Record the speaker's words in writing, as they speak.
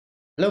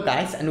Hello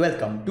guys and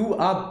welcome to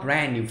a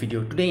brand new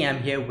video. Today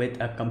I'm here with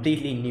a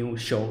completely new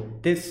show.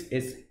 This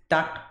is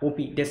Takt OP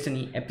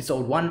Destiny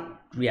episode 1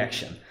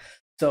 reaction.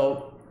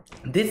 So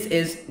this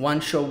is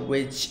one show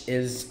which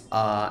is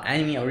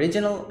anime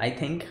original. I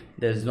think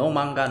there's no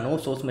manga, no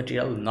source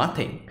material,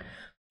 nothing.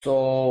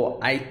 So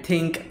I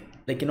think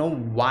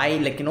why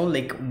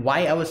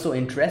I was so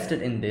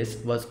interested in this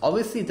was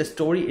obviously the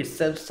story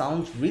itself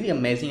sounds really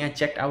amazing. I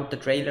checked out the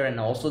trailer and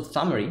also the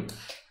summary.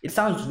 It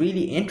sounds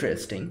really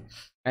interesting.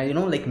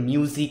 And like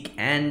music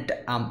and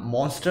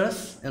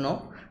monsters,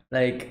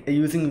 like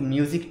using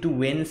music to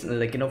win,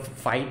 like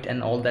fight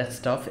and all that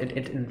stuff.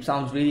 It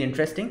sounds really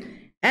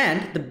interesting.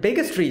 And the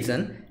biggest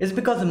reason is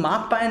because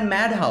Mappa and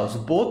Madhouse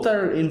both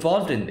are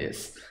involved in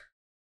this.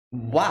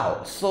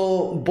 Wow,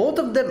 so both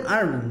of them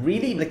are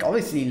really, like,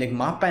 obviously, like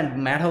Mappa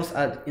and Madhouse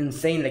are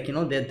insane. Like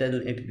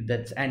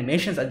that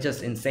animations are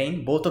just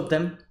insane, both of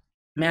them.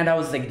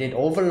 Madhouse like did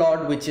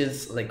Overlord, which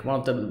is like one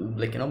of the,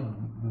 like,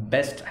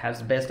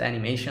 best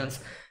animations.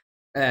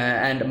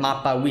 And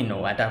Mappa, we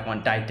know Attack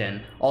on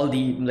Titan, all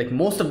the, like,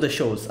 most of the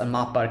shows are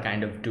Mappa are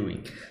kind of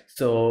doing.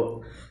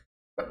 So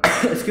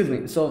excuse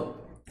me. So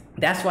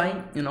that's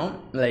why,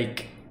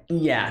 like,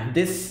 yeah,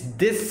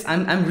 this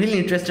I'm really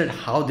interested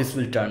how this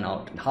will turn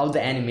out, how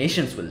the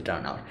animations will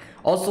turn out.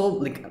 Also,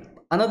 like,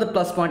 another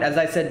plus point, as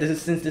I said, this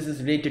is, since this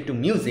is related to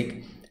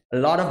music, a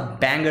lot of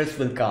bangers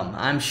will come,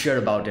 I'm sure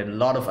about it, a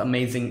lot of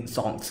amazing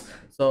songs.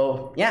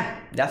 So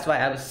yeah, that's why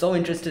I was so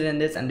interested in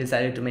this and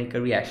decided to make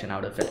a reaction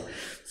out of it.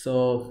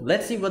 So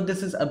let's see what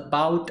this is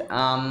about.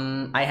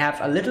 I have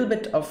a little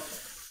bit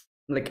of,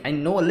 like, I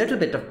know a little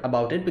bit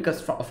about it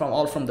because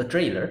from the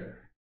trailer.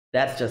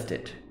 That's just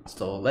it.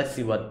 So let's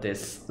see what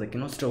this, like,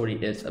 story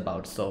is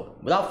about. So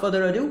without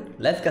further ado,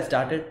 let's get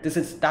started. This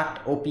is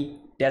Takt OP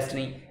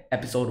Destiny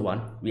episode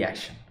 1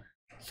 reaction.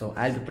 So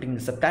I'll be putting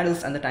the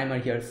subtitles and the timer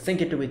here.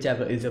 Sync it to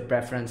whichever is your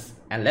preference,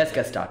 and let's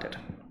get started.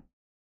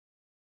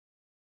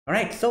 All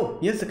right, so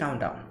here's the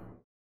countdown.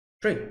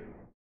 3,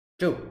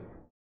 2,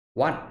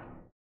 1,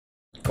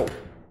 go.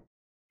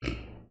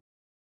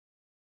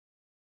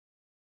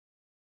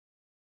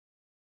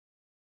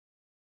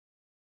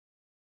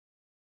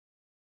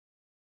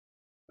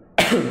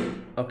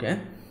 Okay.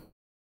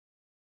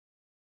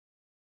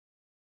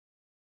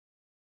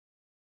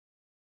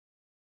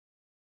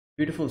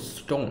 Beautiful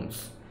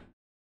stones.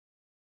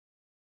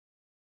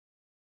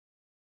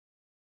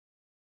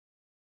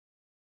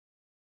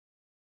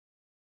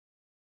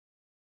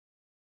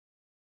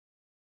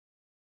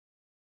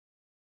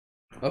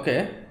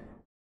 Okay.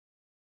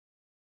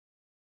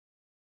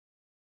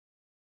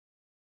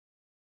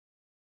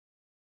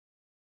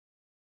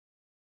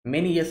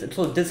 Many years.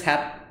 So this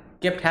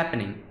kept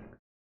happening.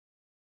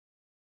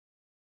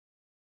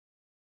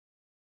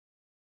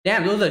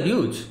 Damn, those are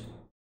huge.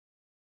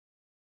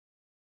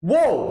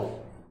 Whoa.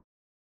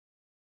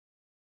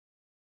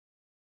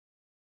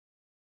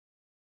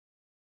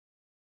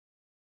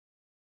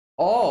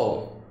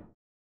 Oh.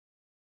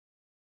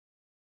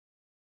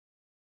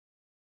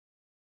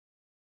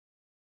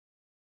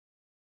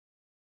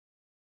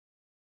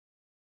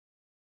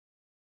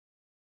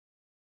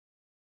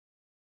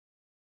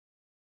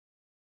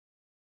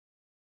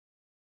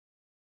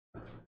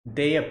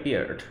 They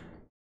appeared.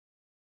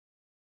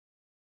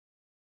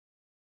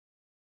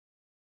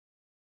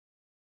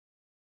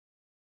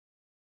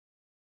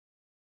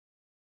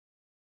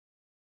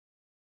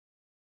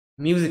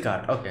 Music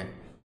art, okay.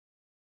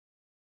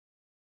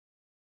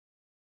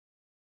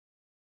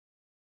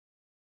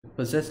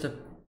 Possessed of,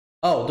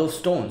 oh, those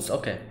stones,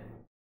 okay.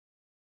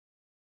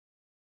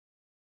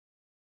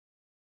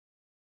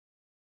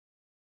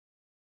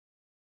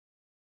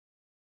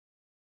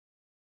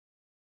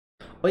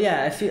 Oh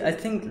yeah, I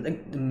think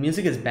like the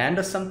music is banned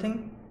or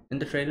something in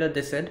the trailer,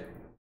 they said.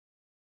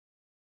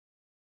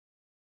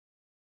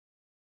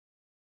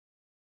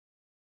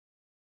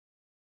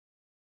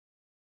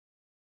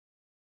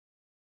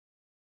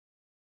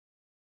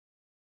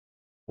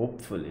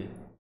 Hopefully.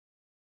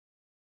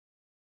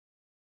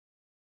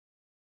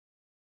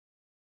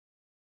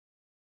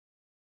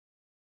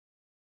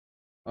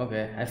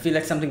 Okay, I feel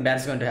like something bad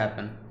is going to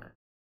happen.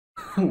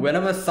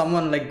 Whenever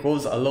someone like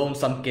goes alone,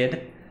 some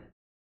kid,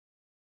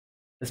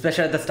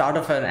 especially at the start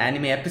of an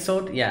anime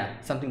episode,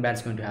 yeah, something bad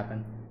is going to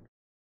happen.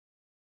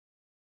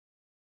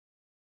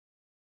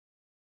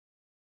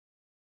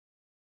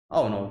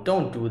 Oh no,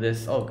 don't do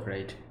this. Oh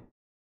great.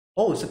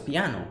 Oh, it's a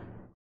piano.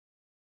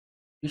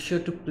 Be sure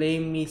to play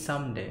me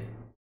someday.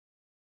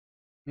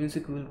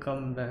 Music will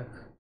come back.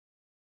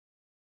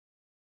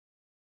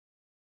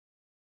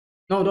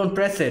 No, don't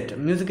press it.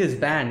 Music is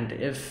banned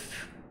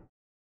if...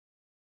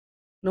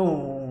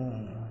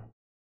 No.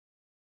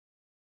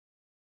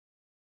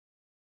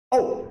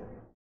 Oh!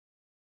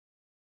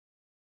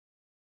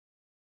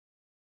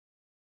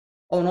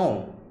 Oh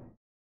no.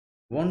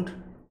 Won't?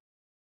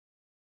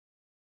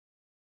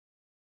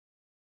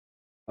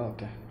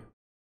 Okay.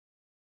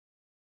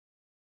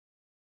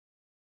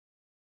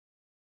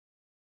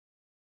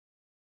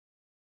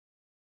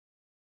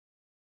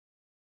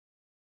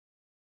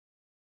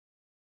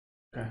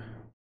 Okay.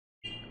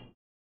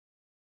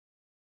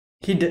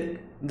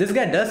 This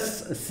guy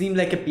does seem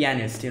like a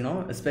pianist, you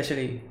know,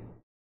 especially.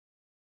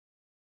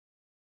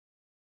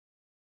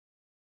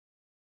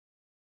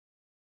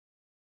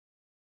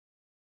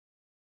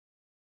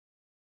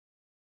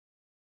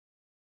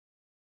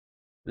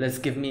 Let's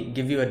give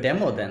you a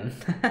demo then.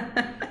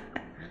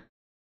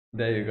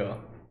 There you go.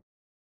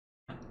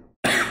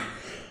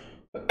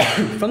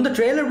 From the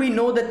trailer, we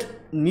know that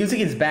music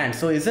is banned,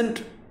 so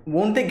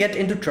won't they get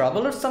into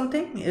trouble or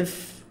something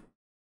if?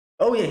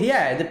 Oh yeah,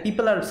 yeah, the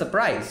people are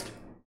surprised.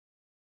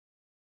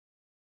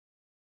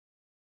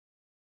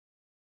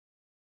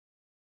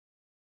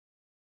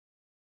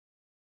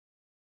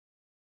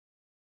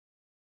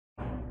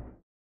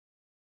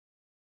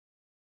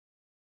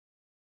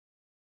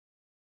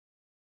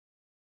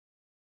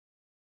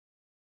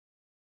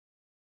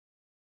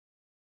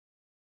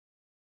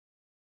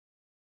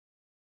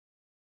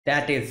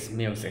 That is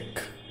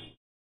music.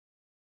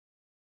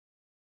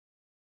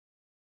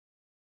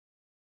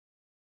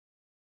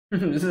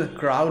 This is a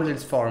crowd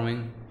that's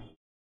forming.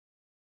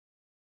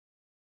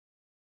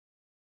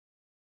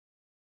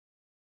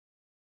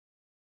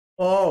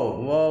 Oh,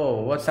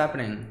 whoa, what's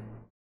happening?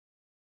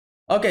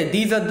 Okay,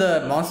 these are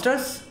the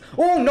monsters.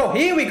 Oh no,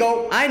 here we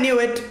go. I knew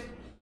it.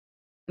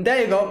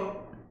 There you go.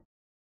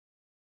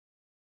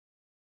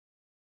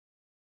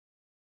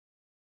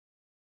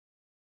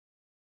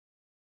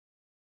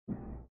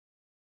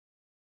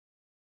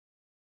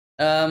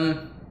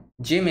 Um,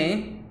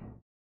 Jimmy.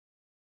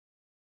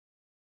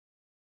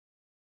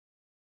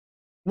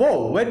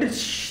 Whoa, where did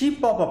she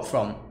pop up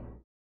from?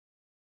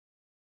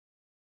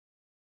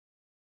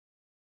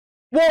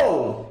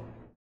 Whoa!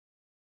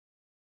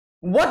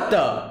 What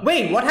the?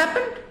 Wait, what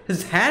happened?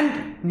 His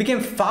hand became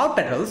flower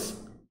petals.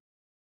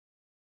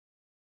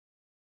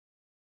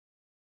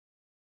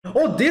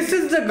 Oh, this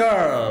is the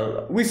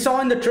girl we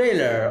saw in the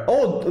trailer.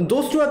 Oh,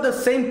 those two are the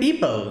same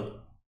people.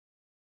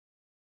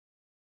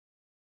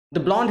 The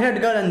blonde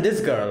haired girl and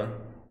this girl.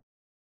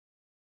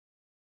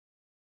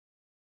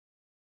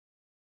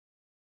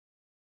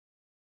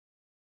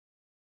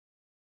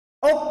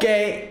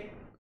 Okay.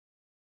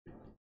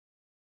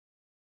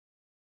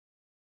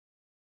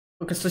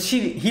 Okay, so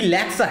he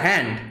lacks a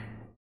hand.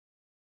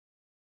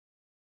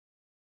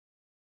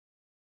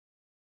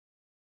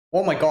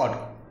 Oh my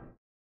god.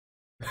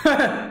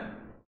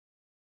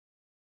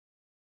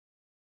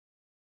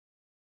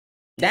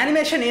 The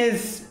animation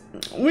is,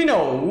 we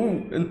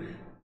know,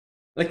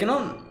 like, you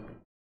know,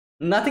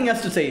 nothing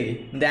else to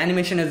say. The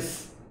animation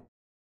is.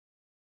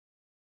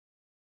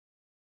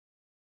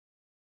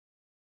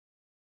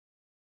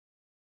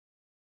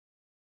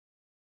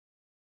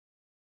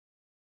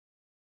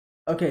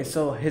 Okay,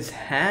 so his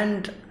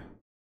hand.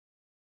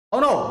 Oh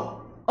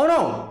no! Oh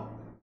no!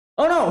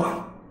 Oh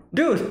no!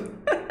 Dude!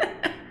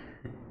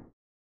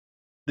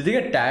 Did he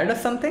get tired or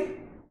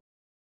something?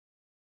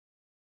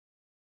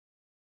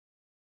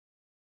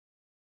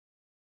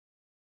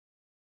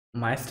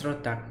 Maestro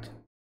Takt.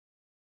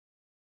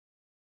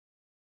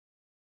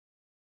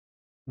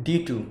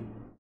 D2.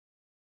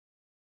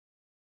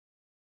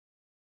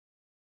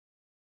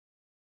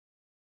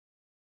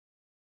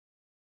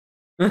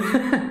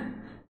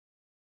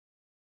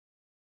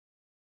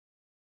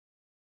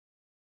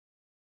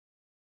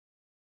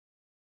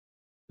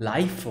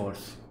 Life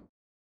Force.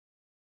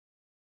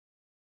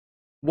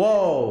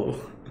 Whoa!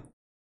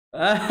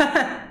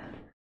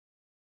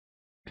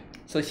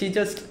 So she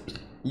just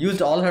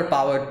used all her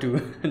power to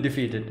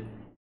defeat it.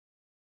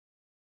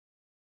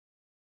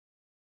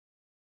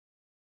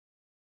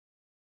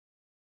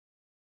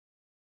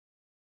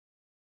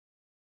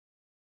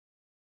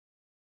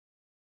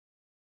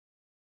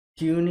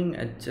 Tuning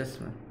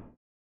adjustment.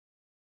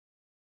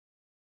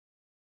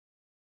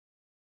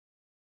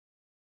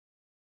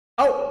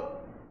 Oh!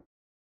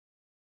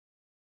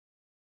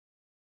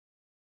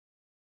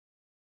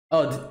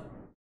 Oh,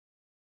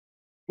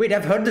 wait,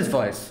 I've heard this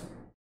voice.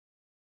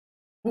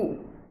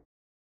 Who?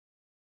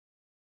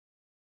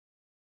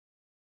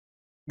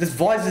 This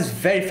voice is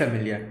very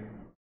familiar.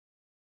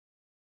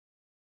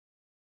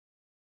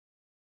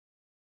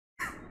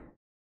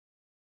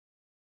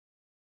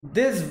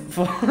 This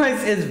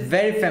voice is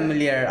very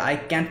familiar. I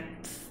can't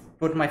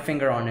put my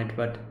finger on it,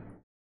 but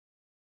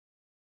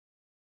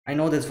I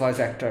know this voice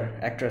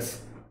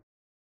actress.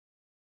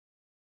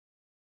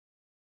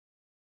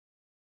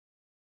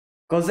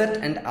 Cosette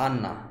and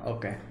Anna.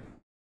 Okay.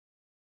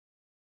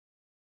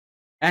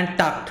 And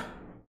Takt.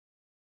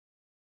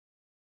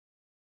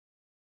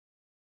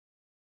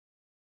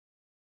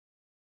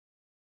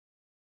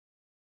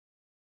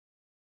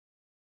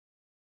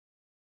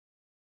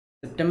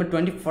 September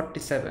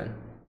 2047.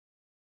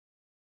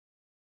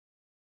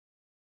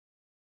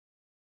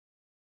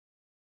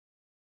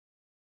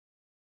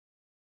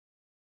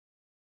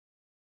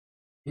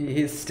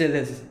 He still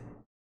is.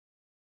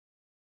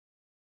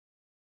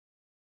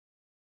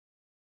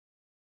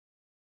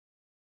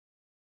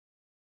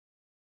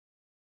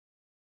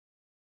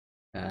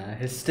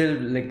 He's still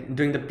like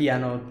doing the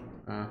piano.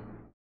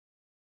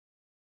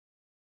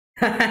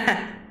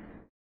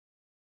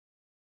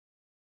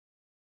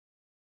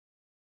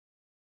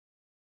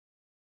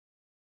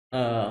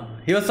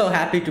 He was so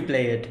happy to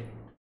play it.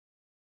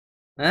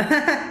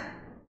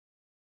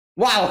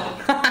 Wow.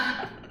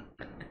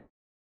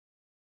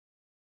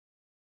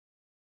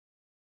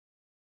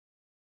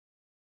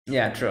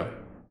 Yeah, true.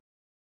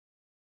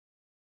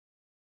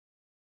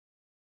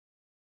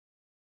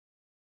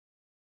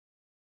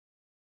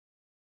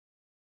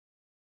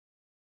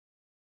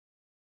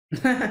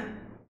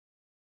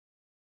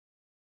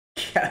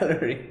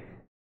 Calorie.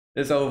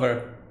 It's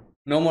over.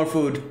 No more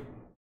food.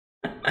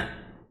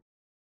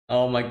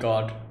 Oh my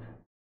god.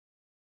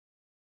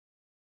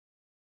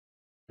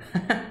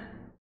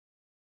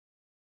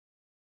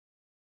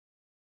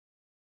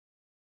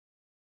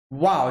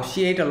 Wow,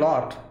 she ate a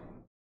lot.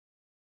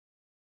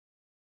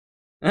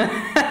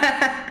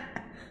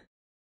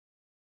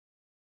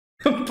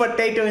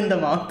 Potato in the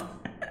mouth.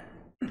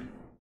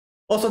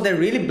 Also, they're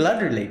really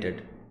blood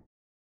related.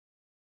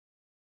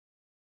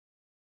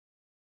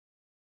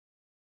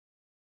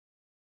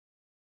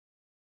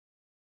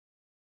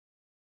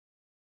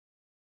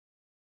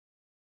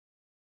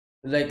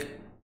 Like,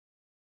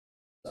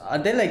 are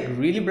they like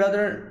really blood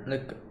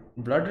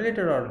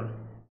related, or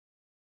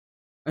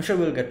I'm sure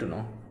we'll get to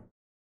know.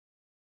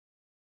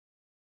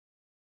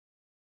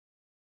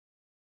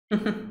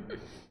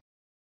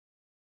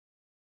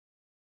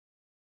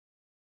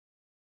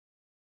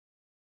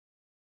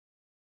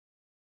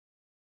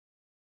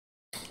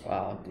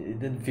 Wow,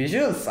 the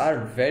visuals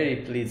are very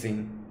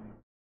pleasing.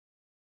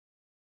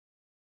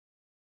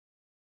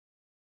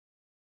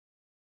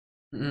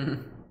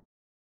 Mhm.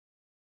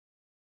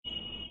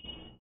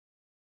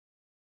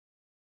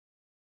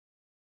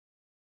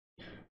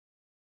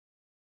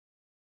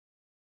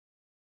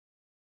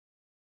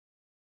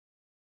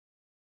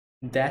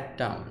 That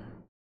town.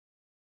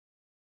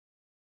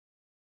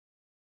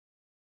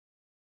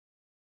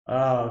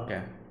 Oh,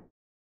 okay.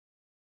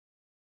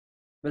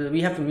 Well,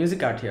 we have the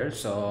music out here,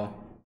 so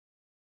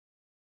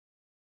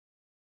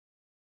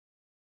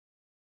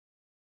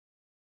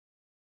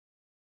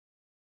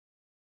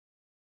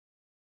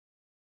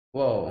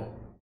whoa.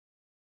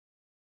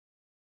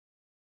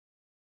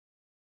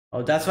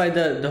 Oh, that's why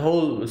the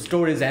whole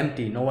store is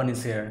empty. No one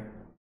is here.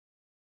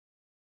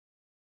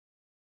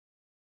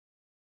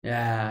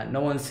 Yeah,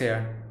 no one's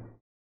here.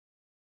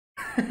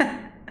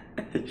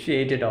 She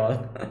ate it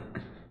all.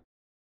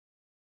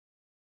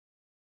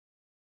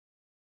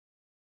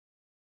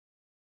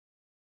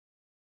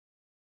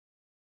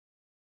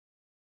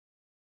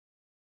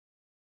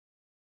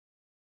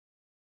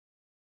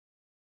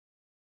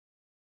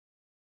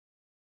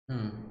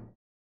 Hmm.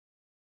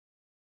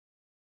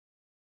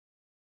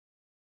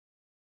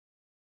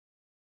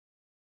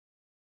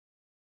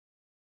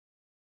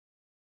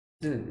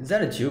 Is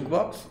that a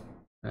jukebox?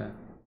 Yeah.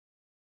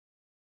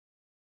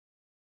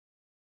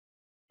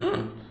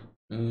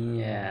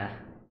 Yeah.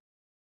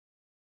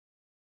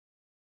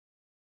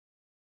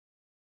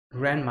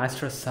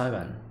 Grandmaster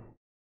Sagan.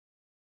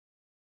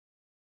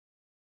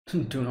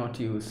 Do not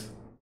use.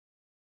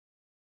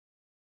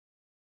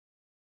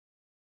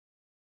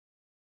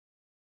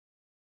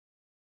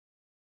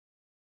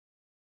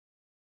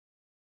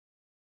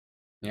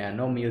 Yeah,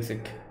 no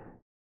music.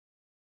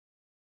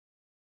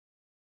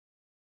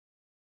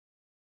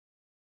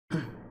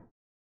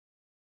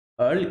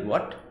 Early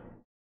what?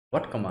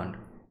 What command?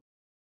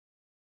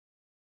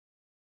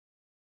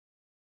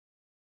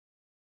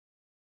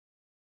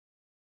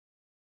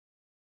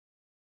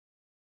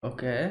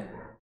 Okay.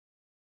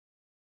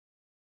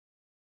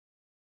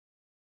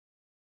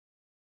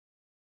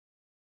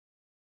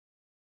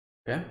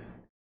 Okay.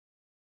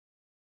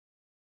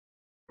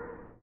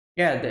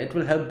 Yeah, it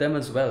will help them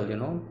as well, you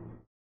know.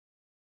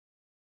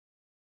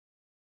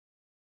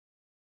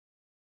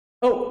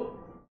 Oh,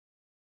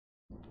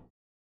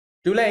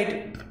 too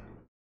late.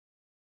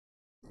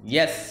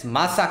 Yes,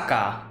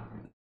 Masaka.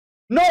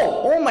 No!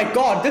 Oh my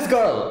god, this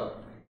girl!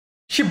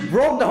 She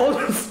broke the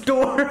whole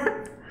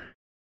store!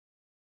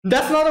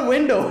 That's not a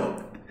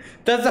window!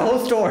 That's the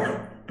whole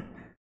store!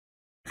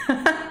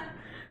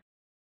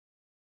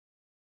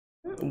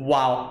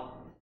 Wow.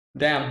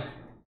 Damn.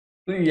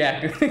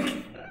 Yeah.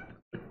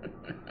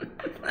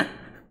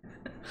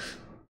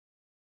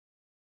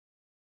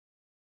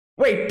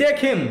 Wait, take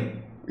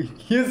him!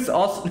 He's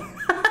awesome.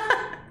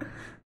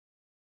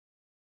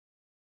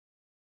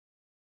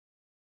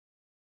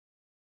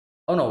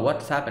 Oh no,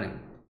 what's happening?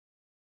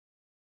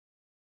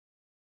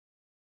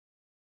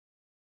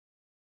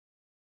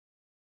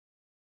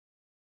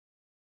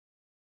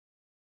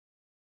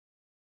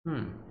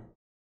 Hmm.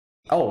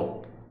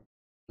 Oh,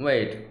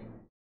 wait.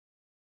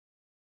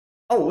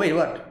 Oh, wait,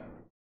 what?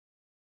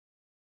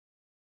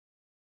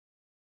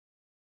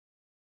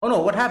 Oh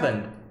no, what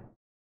happened?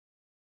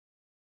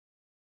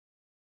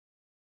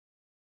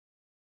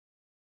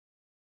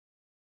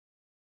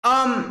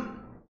 Um,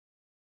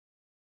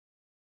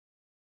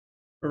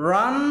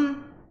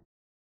 run?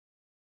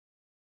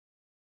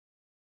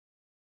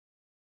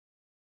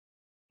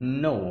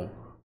 No.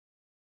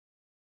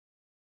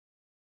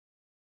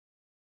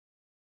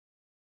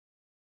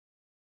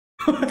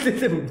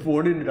 They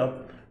boarded it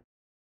up.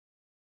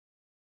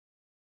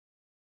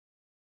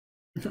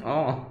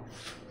 Oh.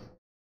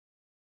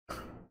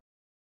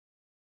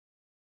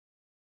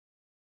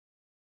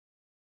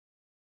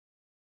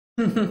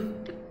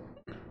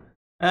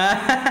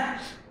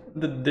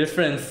 The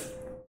difference.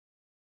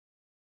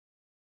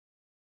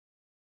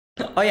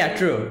 Oh yeah,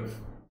 true.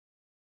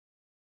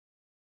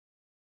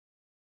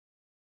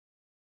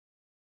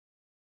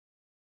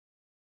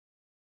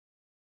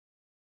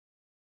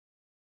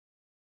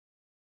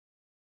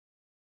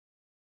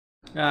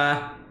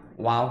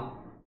 Wow.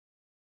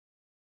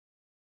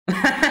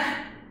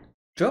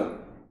 True.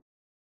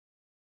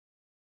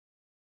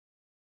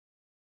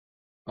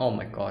 Oh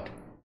my god.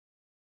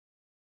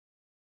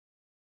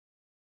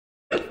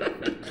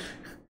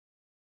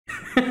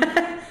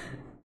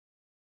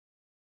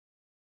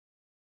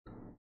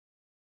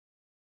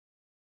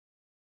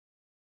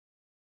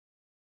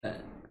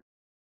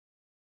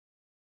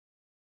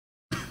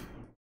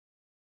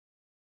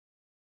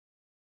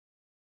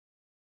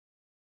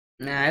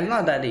 Nah, it's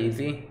not that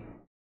easy.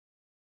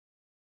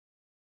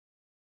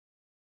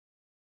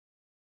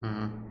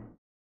 Mhm.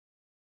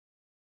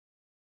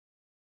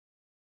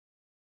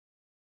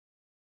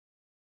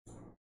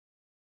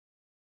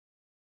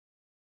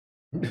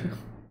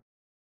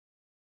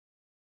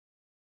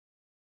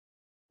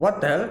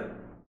 What the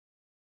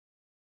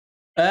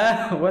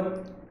hell?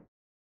 What?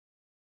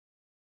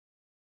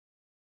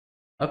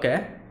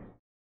 Okay.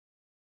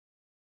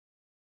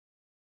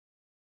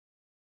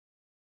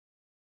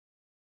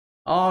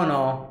 Oh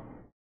no.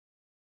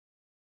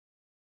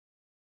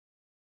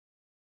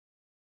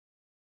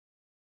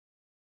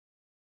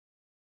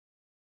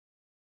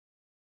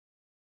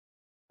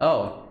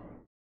 Oh.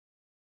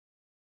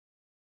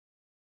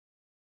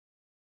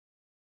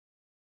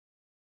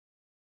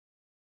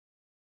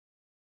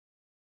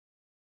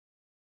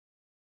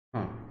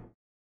 Huh.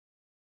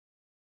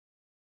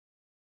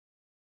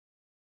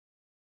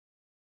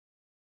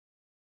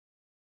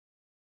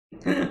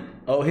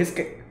 Oh,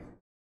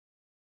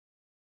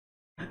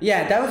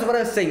 yeah, that was what I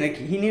was saying. Like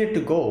he needed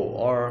to go,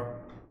 or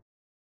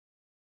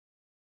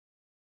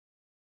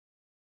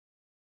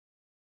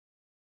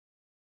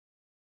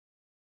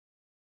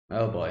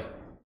oh boy.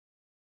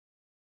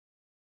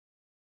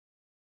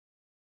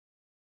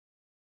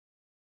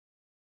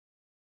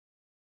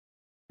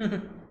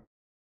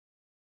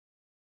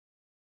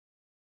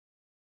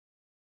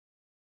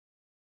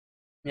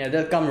 Yeah,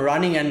 they'll come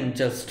running and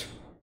just.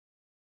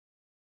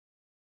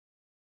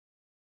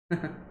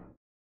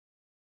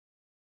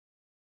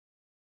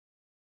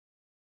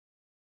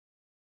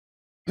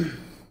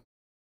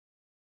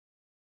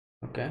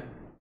 Okay.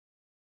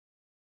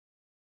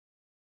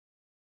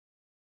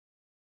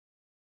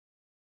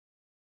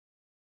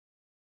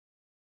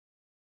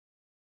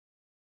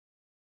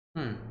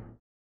 Hmm.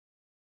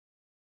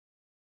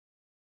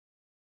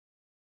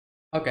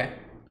 Okay.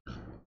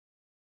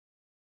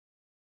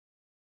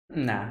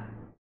 Nah.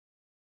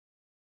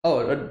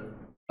 Oh.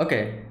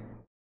 Okay.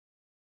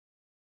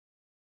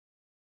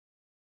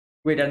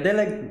 Wait, are they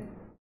like?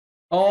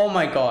 Oh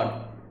my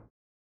god.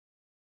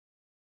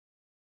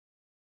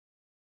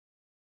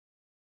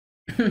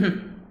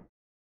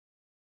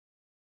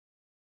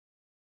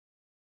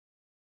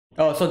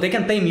 Oh, so they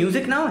can play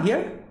music now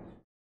here?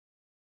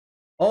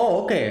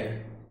 Oh,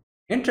 okay.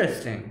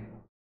 Interesting.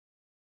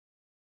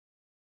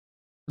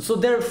 So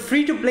they're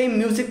free to play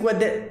music where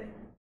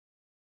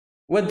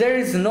there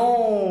is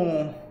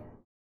no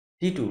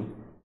T2.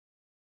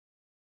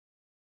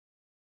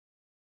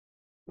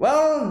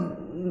 Well,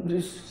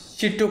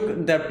 she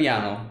took their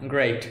piano.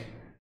 Great.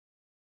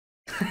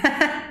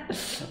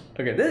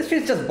 Okay, this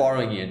she's just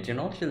borrowing it, you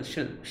know.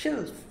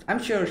 She'll.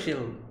 I'm sure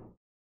she'll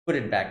put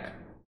it back.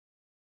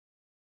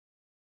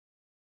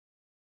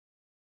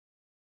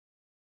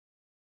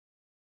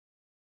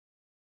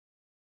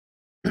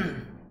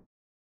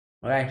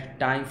 All right,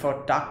 time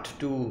for Takt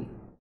to.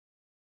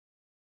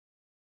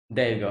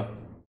 There you go.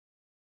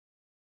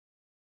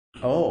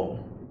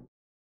 Oh,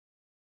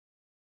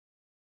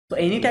 so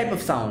any type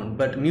of sound,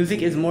 but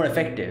music is more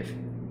effective.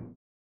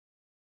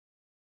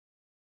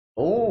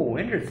 Oh,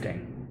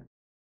 interesting.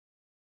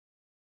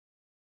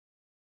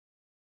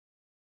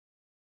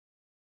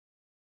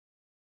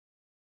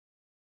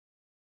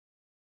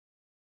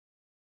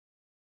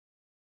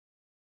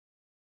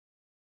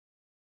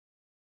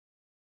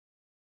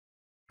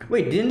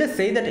 Wait, didn't they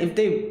say that if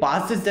they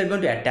pass this, they're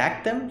going to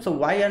attack them? So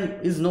why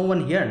is no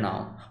one here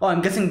now? Oh,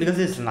 I'm guessing because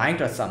it's night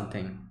or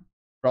something.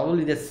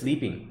 Probably they're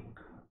sleeping.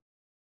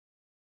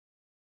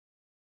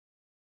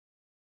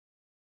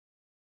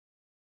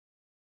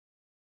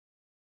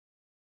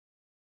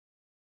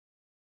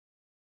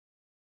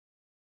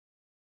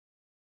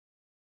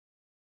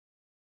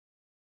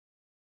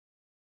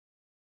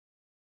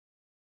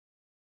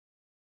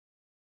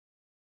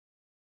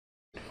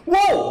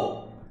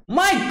 Whoa!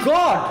 My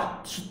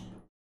God!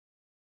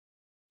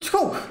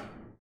 Choke!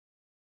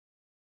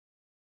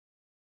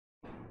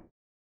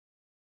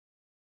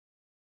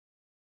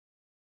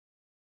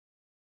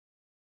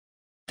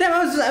 Damn,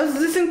 I was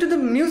listening to the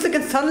music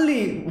and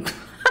suddenly.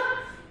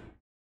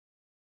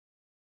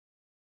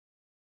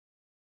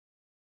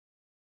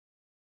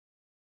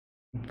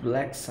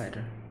 Black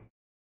cider.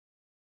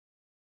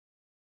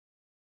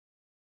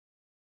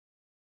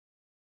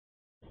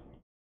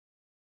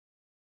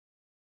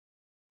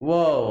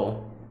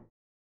 Whoa.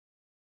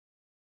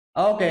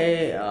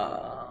 Okay.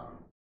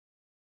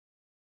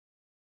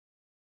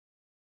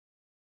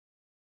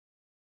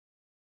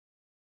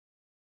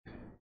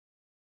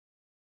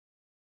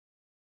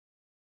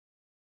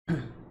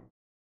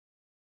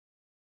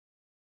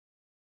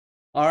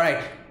 All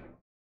right.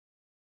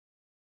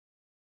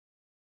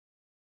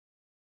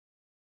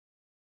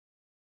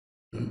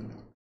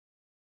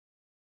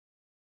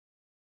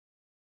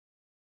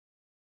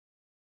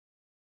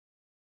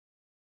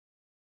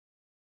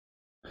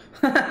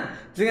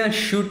 They're gonna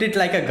shoot it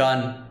like a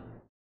gun.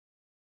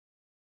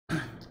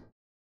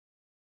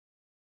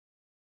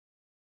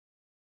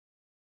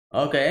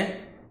 Okay.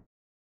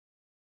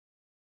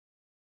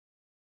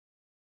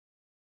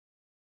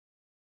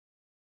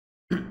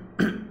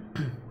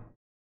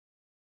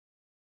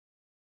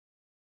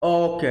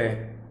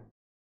 Okay.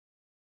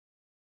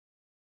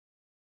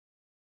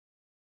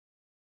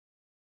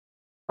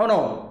 Oh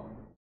no.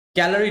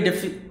 Calorie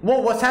deficit. Whoa,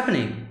 what's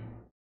happening?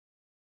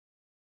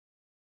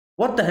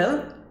 What the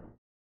hell?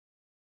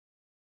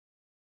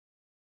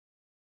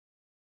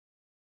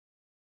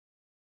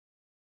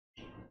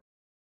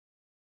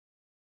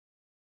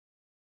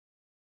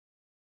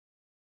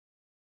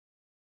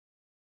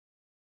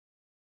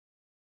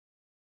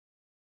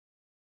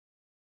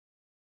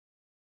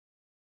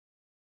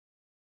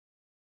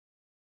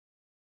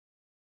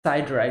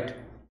 Side right.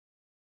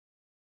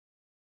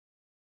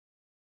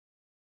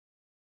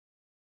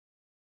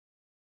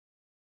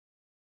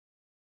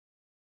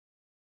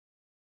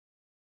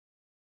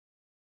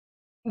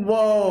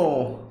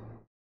 Whoa.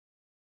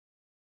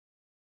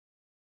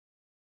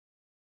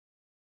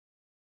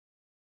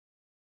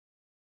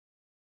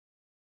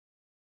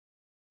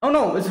 Oh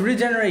no, it's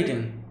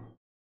regenerating.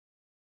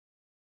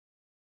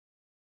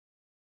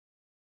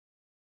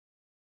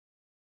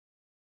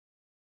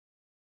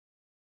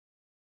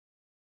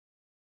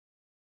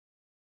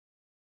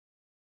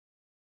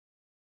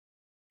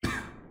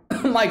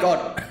 Oh my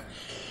god.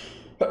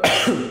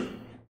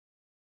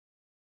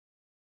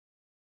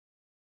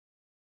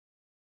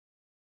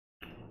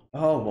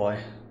 Oh boy.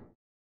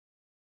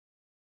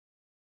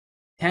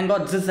 Thank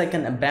god this is like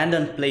an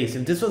abandoned place.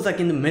 If this was like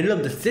in the middle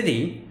of the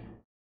city,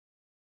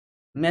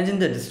 imagine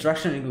the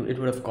destruction it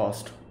would have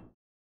caused.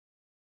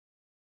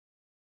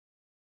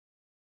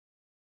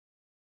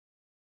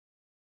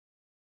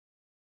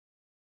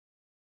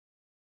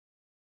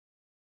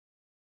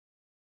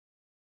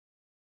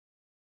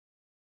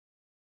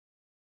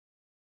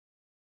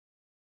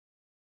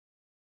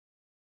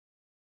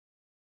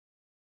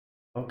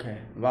 Okay,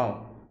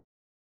 wow.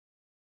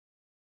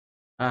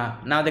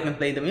 Ah, now they can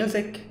play the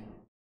music.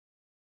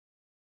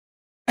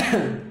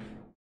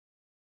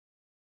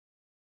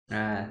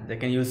 They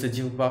can use the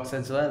jukebox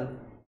as well.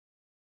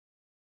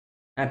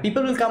 And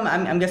people will come.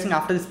 I'm guessing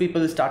after this,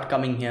 people will start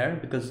coming here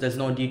because there's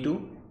no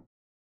D2.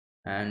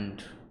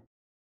 And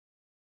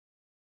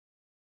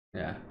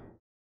yeah,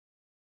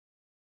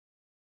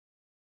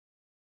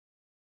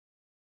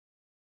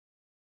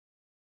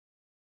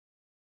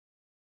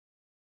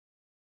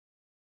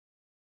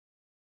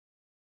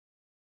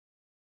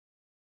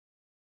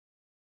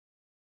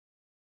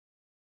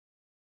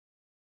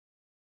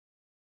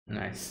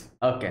 nice.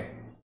 Okay.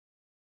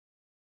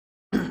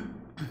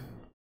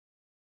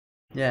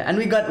 Yeah, and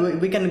we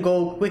can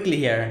go quickly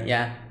here.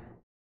 Yeah.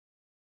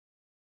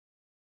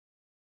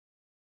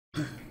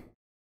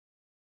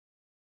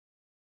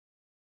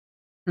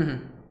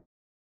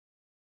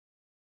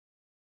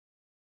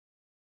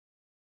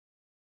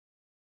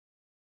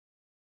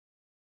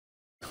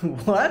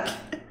 What?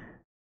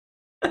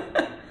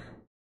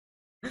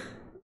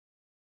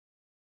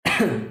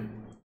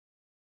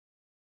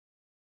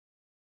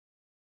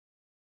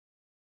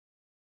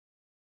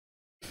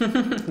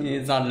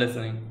 He's not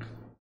listening.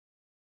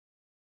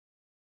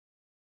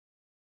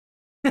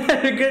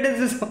 Regret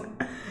is this one.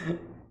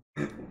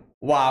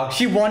 Wow,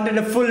 she wanted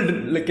a full,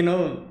 like,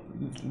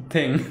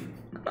 thing.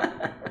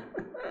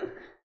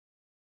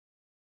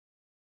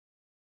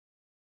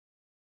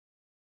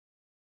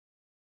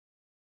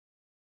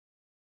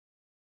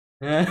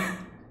 Yeah.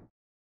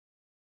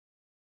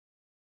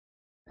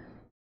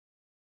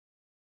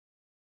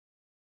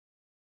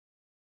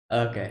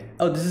 Okay.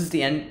 Oh, this is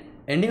the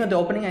ending of the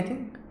opening, I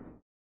think.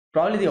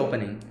 Probably the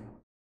opening.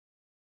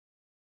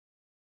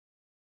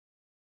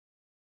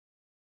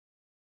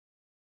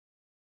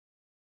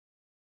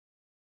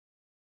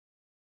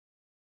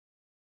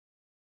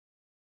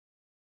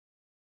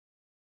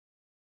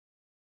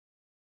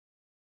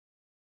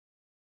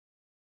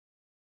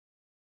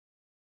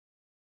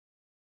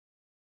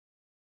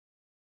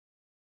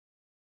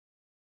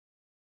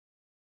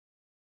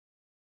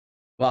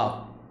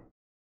 Wow.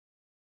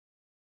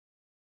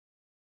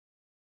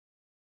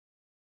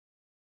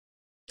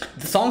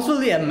 The songs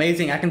will be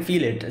amazing. I can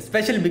feel it,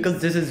 especially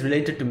because this is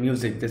related to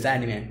music, this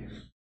anime.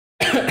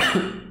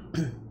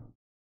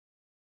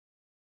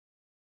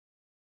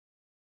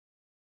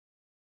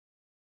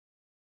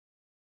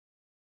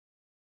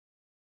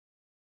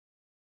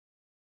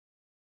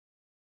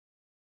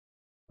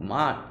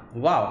 Man,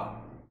 wow.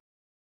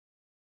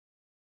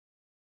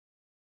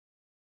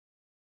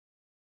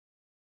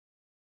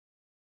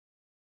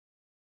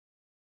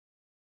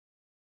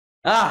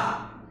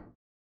 Ah.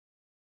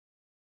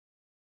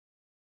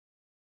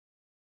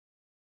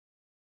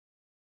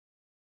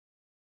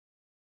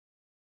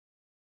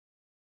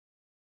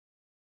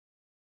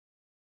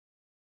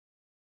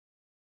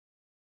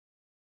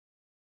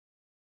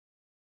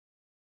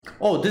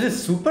 Oh, this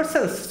is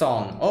Supercell's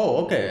song.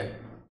 Oh, okay.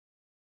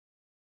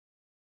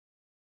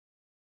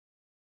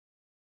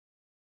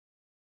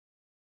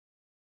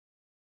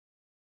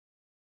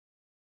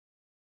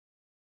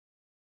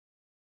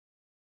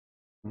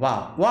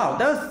 Wow, wow,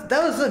 that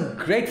was a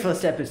great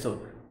first episode.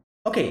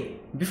 Okay,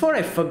 before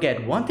I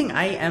forget, one thing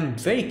I am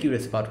very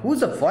curious about: who's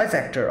the voice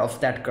actor of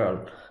that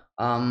girl?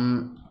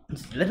 Um,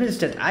 Let me just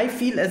tell. I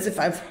feel as if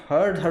I've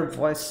heard her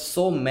voice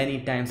so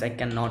many times I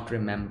cannot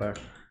remember.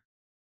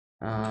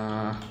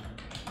 Uh,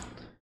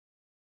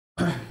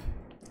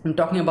 I'm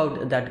talking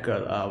about that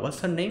girl.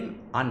 What's her name?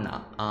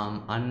 Anna.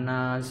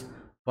 Anna's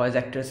voice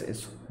actress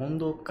is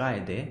Hondo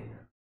Kaede.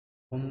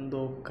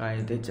 Hondo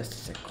Kaede. Just a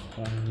sec.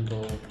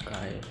 Hondo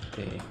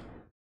Kaede.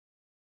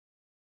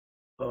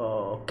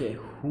 Okay,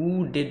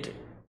 who did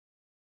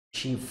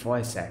she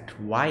voice act?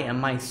 Why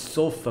am I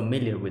so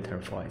familiar with her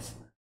voice?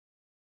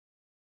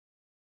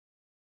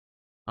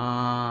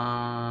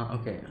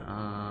 Okay.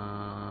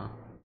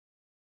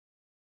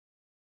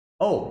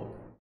 Oh,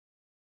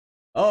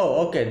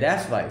 oh, okay.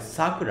 That's why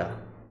Sakura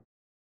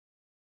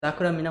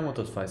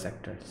Minamoto's voice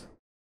actors.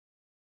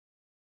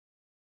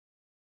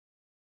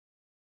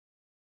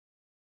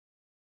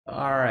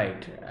 All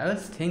right. I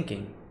was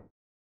thinking.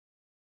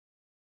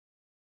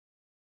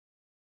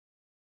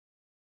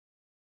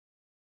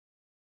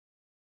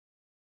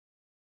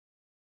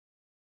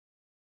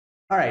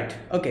 All right.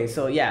 Okay.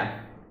 So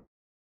yeah,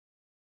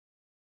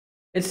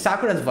 it's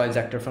Sakura's voice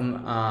actor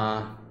from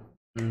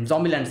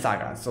Zombieland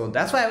Saga. So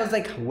that's why I was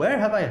like, where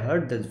have I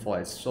heard this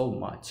voice so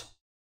much?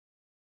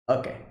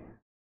 Okay.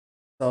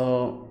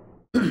 So,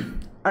 all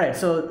right.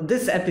 So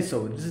this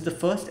is the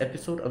first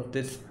episode of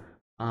this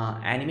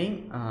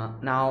anime.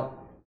 Now,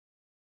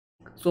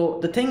 so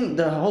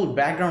the whole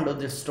background of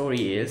this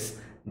story is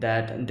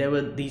that there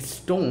were these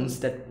stones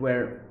that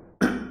were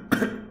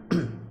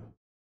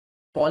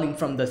falling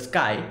from the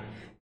sky.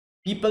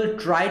 People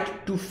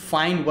tried to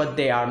find what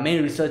they are. Many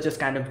researchers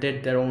kind of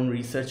did their own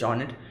research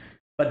on it,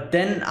 but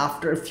then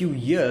after a few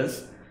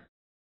years,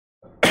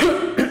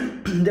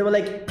 there were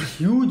like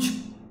huge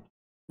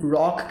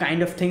rock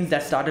kind of things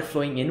that started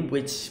flowing in,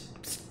 which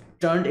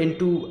turned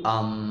into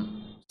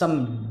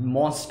some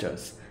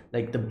monsters.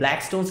 Like the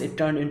blackstones, it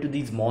turned into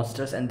these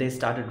monsters and they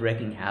started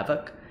wreaking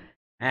havoc.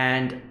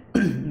 And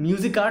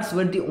music arts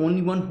were the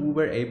only one who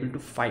were able to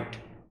fight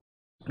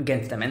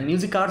against them. And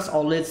music arts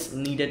always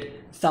needed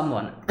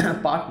someone, a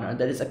partner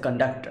that is a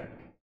conductor.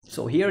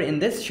 So here in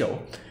this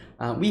show,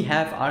 we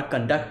have our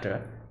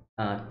conductor,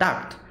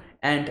 Takt,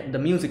 and the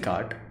music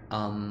art.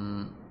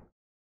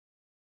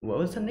 What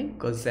was her name?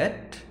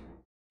 Cosette?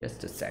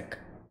 Just a sec.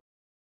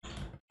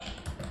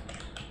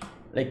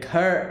 Like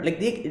her, like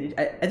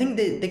I think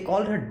they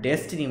called her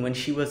Destiny when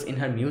she was in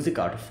her music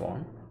art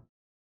form.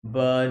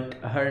 But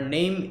her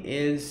name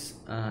is,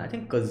 I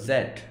think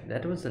Cosette.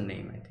 That was the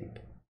name, I think.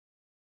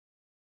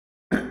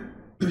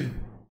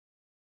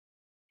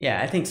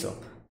 Yeah, I think so.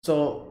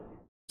 So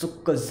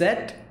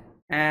Cosette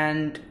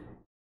and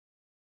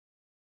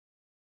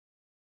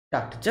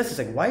Takt. Just a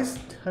sec. Why is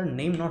her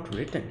name not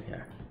written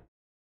here?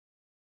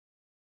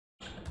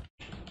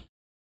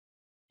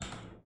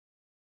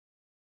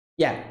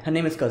 Yeah, her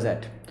name is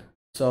Cosette.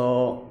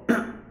 So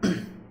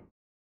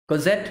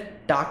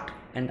Cosette, Takt,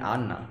 and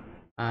Anna.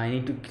 I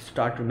need to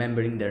start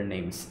remembering their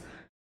names.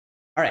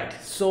 All right,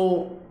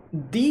 so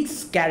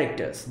these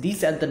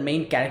are the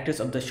main characters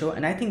of the show,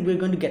 and I think we're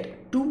going to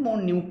get two more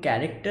new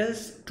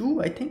characters.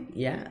 Two, I think,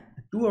 yeah,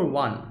 two or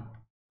one.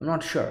 I'm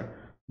not sure,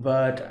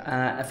 but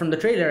from the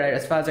trailer,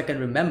 as far as I can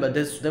remember,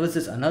 there was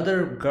this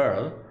another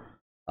girl,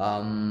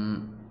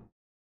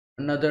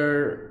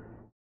 another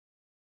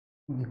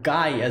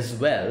guy as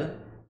well.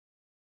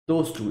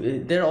 Those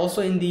two, they're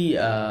also in the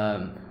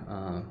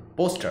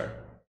poster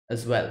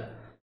as well.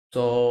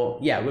 So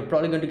yeah, we're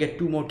probably going to get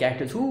two more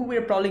characters who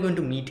we're probably going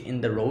to meet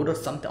in the road or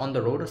something, on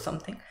the road or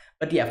something.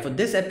 But yeah, for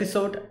this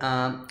episode,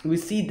 we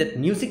see that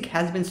music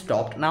has been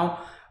stopped. Now,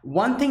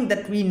 one thing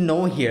that we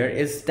know here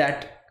is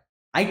that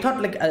I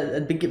thought like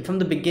from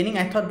the beginning,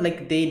 I thought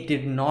like they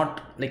did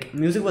not, like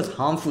music was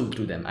harmful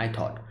to them, I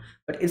thought.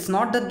 But it's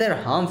not that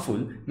they're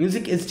harmful.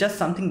 Music is just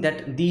something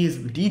that these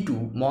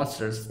D2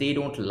 monsters, they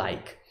don't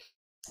like.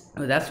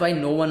 That's why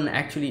no one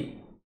actually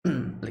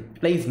like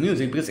plays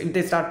music, because if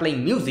they start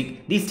playing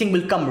music, these things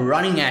will come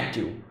running at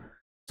you.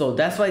 So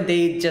that's why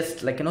they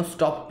just, like,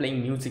 stop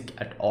playing music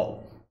at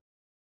all.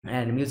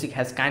 And music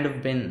has kind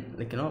of been,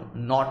 like,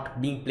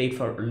 not being played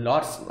for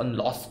lots and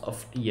lots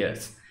of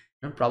years,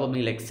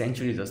 probably like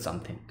centuries or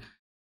something.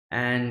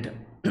 And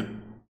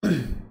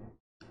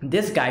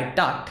this guy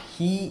Takt,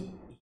 he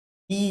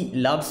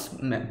loves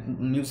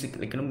music,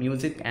 like,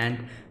 music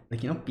and,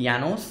 like,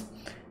 pianos,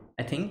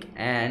 I think.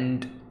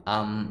 And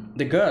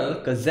the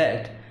girl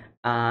Cosette,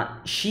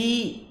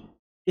 she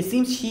it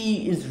seems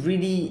she is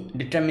really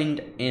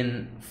determined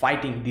in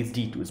fighting these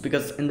D2s,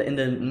 because in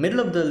the middle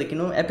of the, like,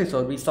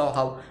 episode, we saw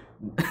how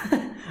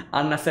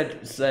Anna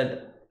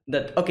said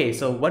that, okay,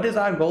 so what is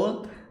our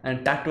goal?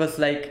 And Takt was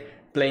like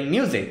playing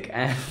music,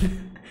 and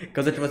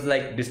because it was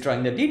like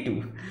destroying the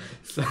D2.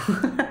 So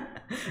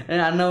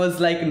and Anna was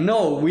like,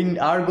 no,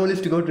 our goal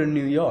is to go to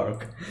New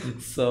York.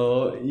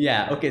 So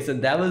yeah, okay, so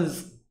that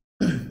was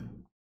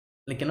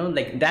like,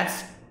 like,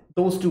 that's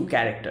those two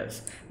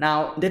characters.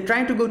 Now they're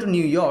trying to go to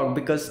New York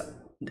because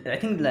I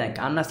think, like,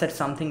 Anna said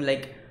something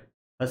like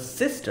her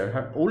sister,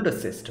 her older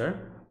sister,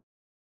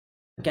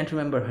 I can't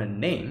remember her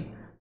name,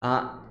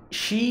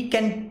 she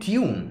can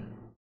tune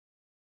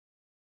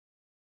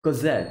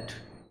Cosette.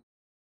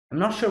 I'm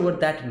not sure what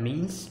that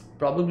means.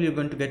 Probably you're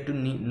going to get to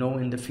know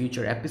in the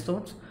future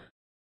episodes.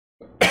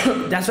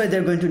 That's why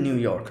they're going to New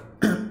York.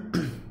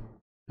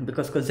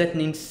 Because Cosette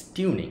needs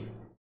tuning.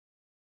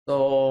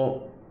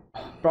 So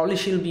probably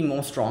she'll be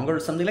more stronger or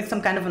something, like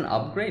some kind of an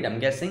upgrade, I'm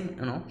guessing,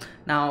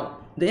 Now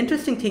the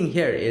interesting thing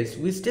here is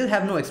we still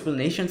have no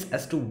explanations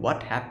as to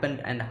what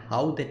happened and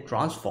how they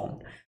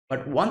transformed.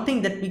 But one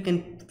thing that we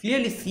can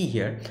clearly see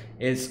here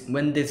is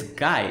when this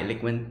guy,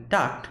 like when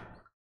Takt,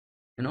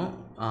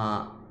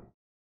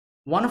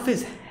 one of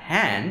his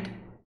hand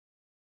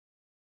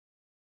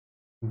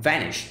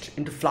vanished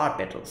into flower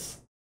petals,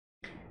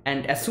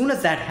 and as soon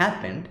as that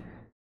happened,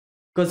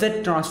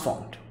 Cosette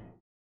transformed.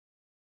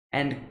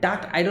 And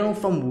Takt, I don't know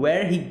from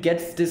where he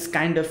gets this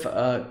kind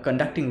of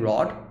conducting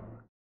rod. I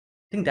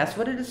think that's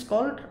what it is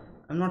called.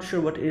 I'm not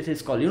sure what it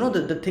is called.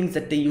 The things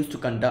that they use to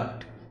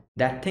conduct.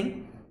 That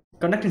thing?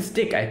 Conducting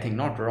stick, I think,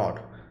 not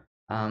rod.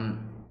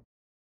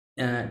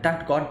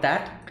 Takt got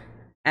that.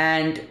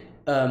 And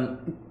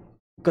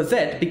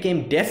Cosette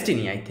became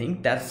Destiny, I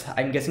think.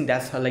 I'm guessing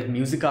that's her, like,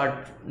 music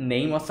art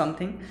name or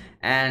something.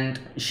 And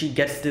she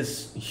gets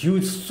this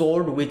huge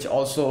sword, which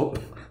also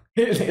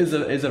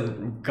is a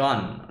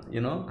gun,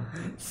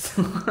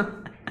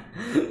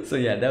 so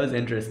yeah, that was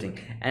interesting.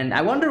 And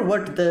I wonder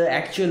what the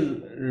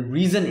actual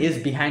reason is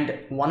behind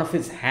one of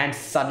his hands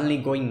suddenly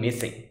going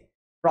missing.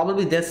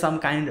 Probably there's some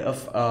kind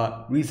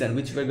of reason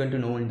which we're going to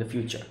know in the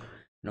future,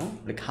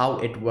 like how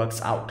it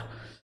works out.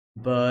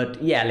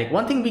 But yeah, like,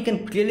 one thing we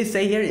can clearly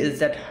say here is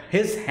that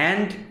his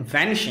hand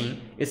vanishing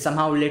is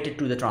somehow related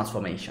to the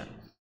transformation.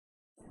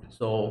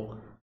 So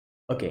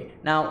okay,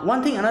 now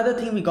another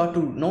thing we got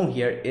to know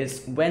here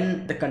is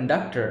when the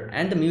conductor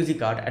and the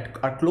music art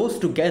are close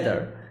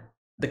together,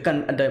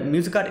 the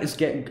music art is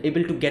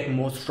able to get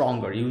more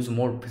stronger, use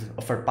more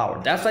of her power.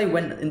 That's why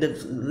when in the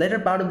later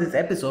part of this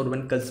episode,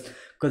 when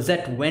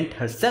Cosette went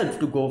herself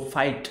to go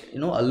fight,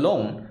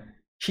 alone,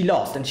 she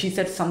lost, and she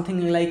said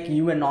something like,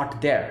 you were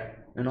not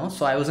there,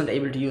 so I wasn't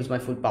able to use my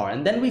full power.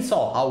 And then we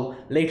saw how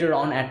later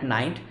on at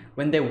night,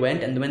 when they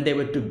went and when they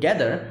were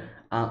together,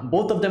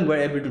 both of them were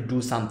able to do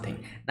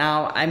something.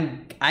 Now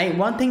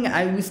one thing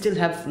we still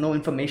have no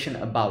information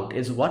about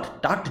is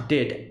what Takt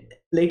did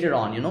later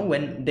on,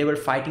 when they were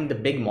fighting the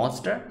big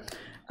monster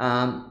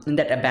in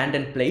that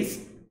abandoned place.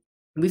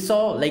 We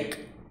saw like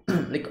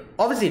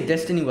obviously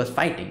Destiny was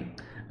fighting,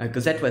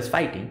 Cosette was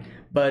fighting,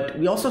 but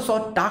we also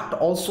saw Takt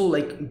also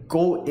like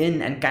go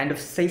in and kind of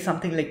say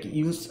something like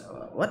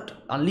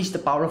unleash the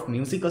power of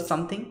music or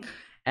something,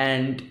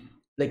 and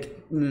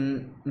like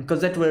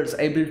Cosette was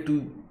able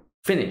to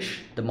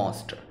finish the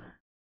monster.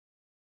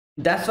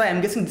 That's why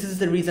I'm guessing this is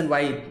the reason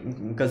why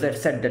Cosette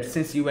said that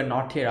since you were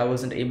not here, I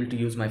wasn't able to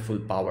use my full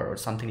power or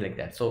something like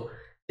that. So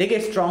they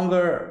get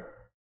stronger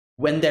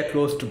when they're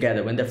close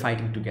together, when they're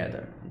fighting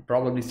together,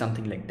 probably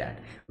something like that.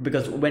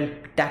 Because when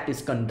Takt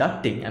is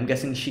conducting, I'm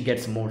guessing she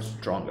gets more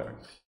stronger.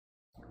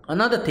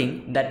 Another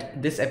thing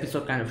that this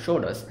episode kind of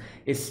showed us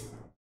is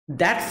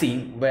that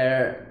scene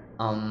where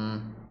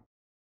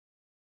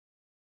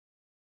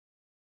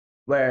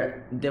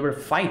they were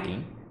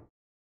fighting.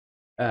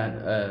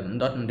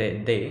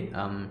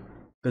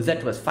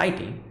 Cosette was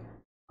fighting.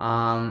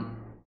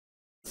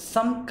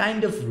 Some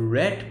kind of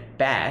red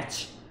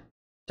patch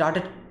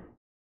started.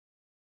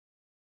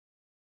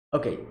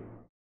 Okay.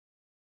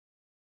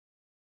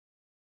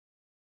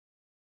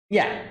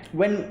 Yeah,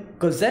 when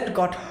Cosette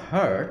got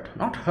hurt,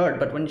 not hurt,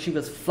 but when she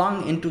was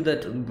flung into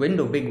that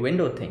big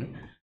window thing,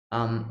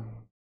 I'm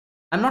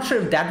not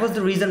sure if that was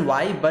the reason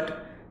why,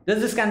 but there's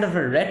this kind of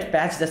a red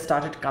patch that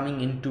started coming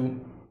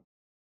into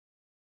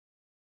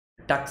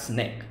Takt's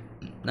neck.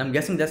 I'm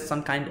guessing there's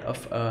some kind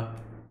of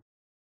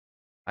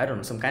I don't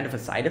know, some kind of a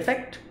side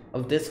effect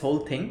of this whole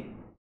thing,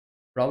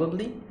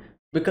 probably,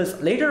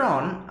 because later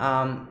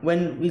on,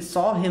 when we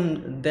saw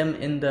them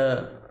in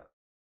the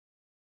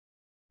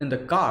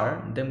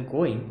car, them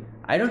going,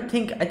 I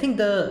think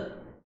the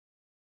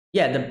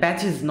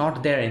patch is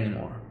not there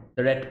anymore,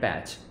 the red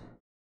patch.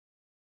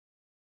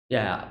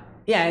 Yeah,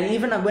 and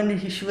even when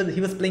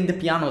he was playing the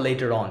piano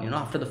later on,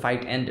 after the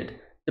fight ended,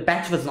 the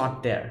patch was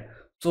not there.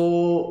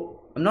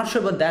 So I'm not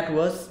sure what that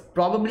was.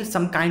 Probably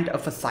some kind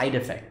of a side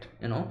effect,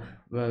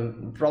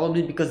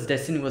 probably because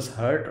Destiny was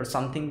hurt or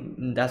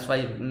something. That's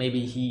why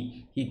maybe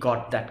he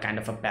got that kind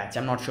of a patch.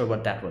 I'm not sure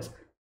what that was.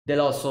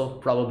 They'll also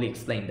probably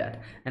explain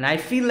that. And I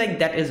feel like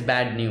that is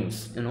bad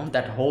news,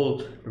 that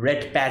whole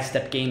red patch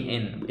that came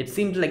in, it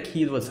seemed like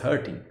he was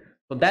hurting.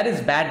 So that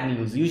is bad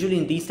news. Usually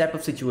in these type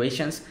of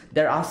situations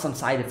there are some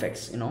side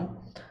effects,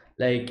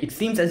 like it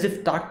seems as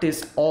if Takt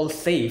is all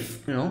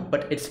safe,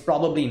 but it's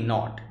probably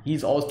not.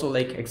 He's also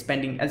like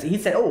expending, as he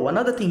said. Oh,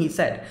 another thing he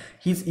said,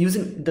 he's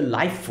using the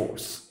life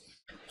force.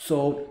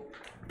 So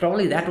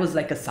probably that was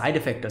like a side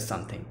effect or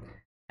something.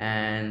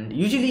 And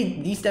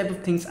usually these type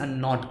of things are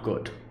not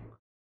good.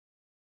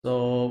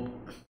 So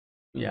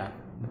yeah,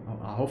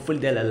 hopefully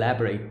they'll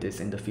elaborate this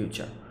in the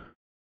future.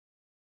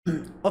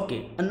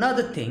 Okay,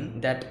 another thing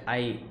that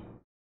I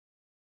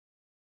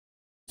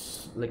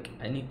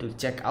need to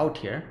check out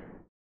here,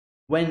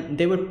 when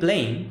they were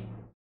playing,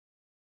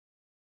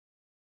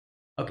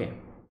 okay,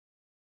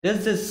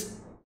 there's this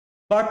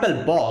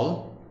purple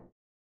ball.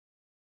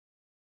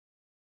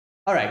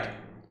 All right,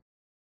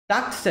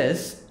 Takt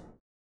says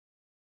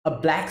a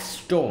black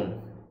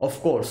stone, of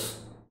course.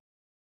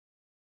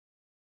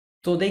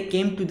 So they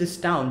came to this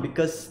town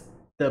because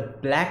the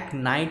Black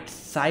Knight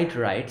side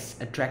rights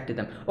attracted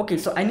them. Okay,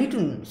 so I need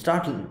to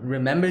start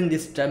remembering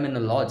these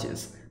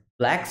terminologies.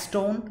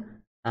 Blackstone,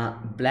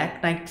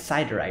 Black Knight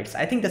side rights.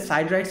 I think the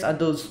side rights are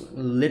those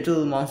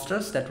little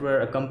monsters that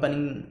were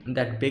accompanying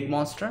that big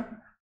monster.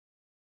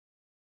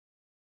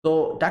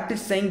 So Takt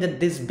is saying that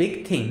this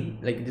big thing,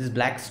 like this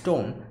black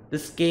stone,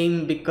 this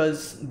came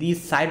because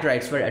these side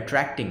rights were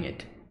attracting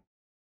it.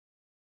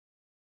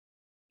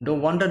 No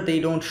wonder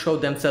they don't show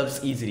themselves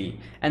easily.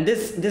 And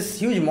this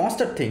huge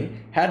monster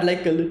thing had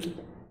like a little,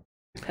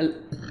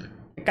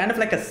 kind of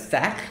like a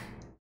sack,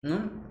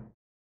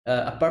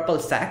 a purple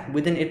sack.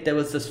 Within it there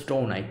was a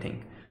stone, I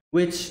think,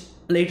 which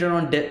later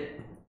on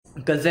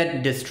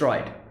Gazette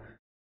destroyed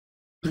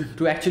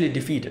to actually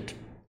defeat it.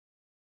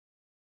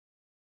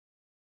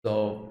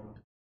 So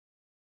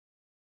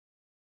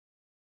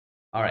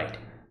all right.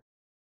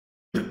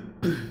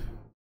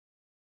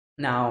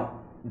 Now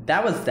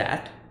that was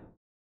that.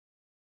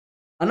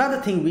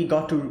 Another thing we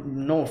got to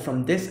know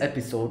from this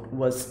episode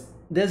was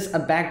there's a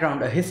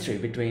background, a history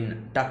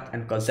between Takt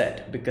and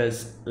Cosette,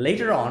 because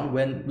later on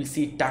when we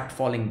see Takt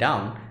falling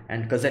down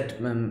and Cosette,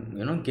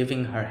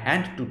 giving her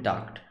hand to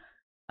Takt,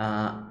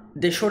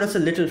 they showed us a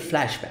little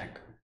flashback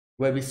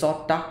where we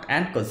saw Takt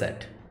and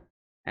Cosette,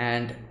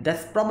 and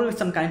that's probably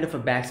some kind of a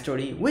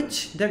backstory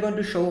which they're going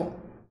to show,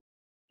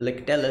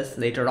 like tell us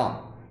later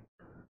on.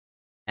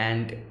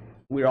 And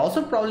we're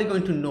also probably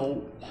going to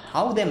know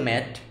how they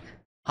met,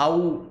 how,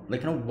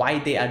 why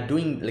they are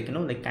doing,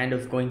 kind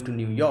of going to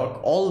New York,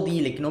 all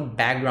the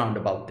background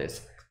about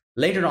this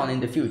later on in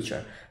the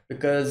future,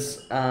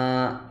 because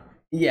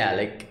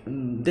yeah,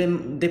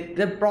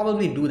 they'll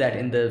probably do that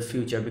in the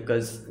future,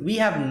 because we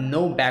have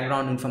no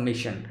background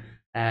information.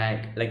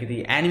 Like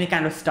the anime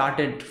kind of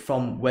started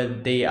from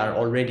when they are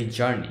already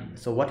journeying,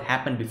 so what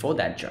happened before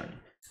that journey?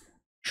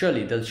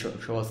 Surely they'll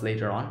show us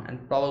later on,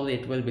 and probably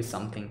it will be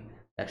something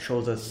that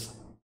shows us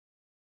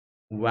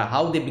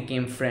how they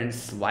became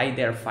friends, why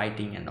they're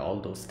fighting, and all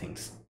those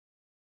things.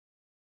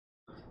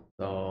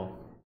 So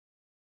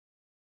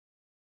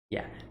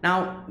yeah,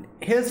 now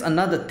here's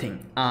another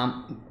thing.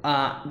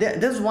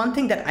 There's one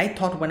thing that I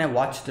thought when I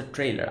watched the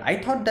trailer. I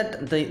thought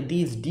that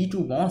these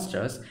D2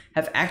 monsters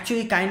have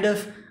actually kind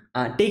of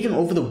taken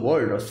over the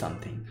world or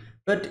something,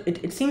 but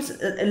it seems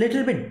a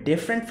little bit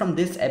different from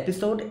this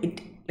episode.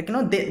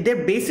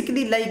 They're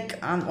basically like,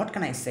 what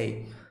can I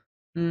say,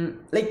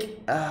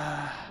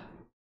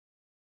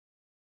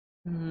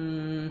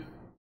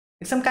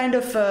 some kind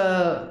of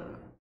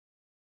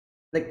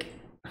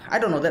I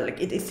don't know, that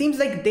it seems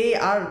like they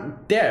are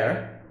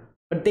there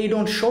but they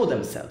don't show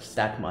themselves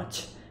that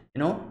much.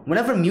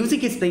 Whenever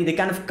music is playing, they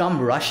kind of come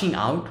rushing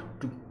out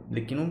to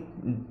to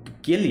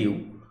kill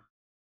you.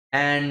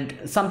 And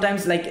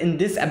sometimes, like in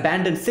this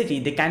abandoned city,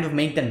 they kind of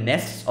make the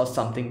nests or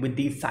something with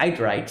these side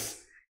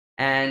rights,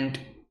 and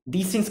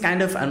these things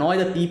kind of annoy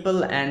the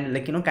people and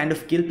kind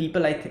of kill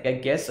people, I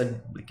guess,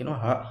 or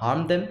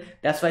harm them.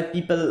 That's why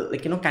people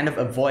kind of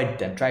avoid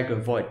them, try to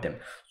avoid them.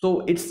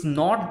 So it's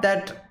not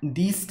that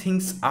these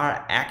things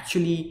are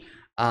actually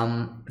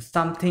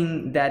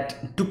something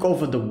that took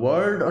over the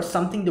world or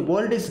something. The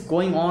world is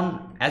going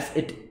on as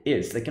it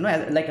is, like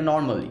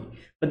normally.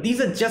 But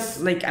these are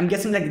just I'm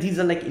guessing these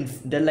are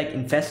they're like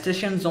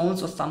infestation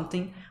zones or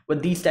something, where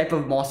these type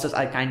of monsters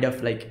are kind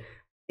of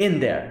in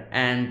there,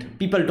 and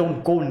people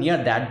don't go near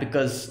that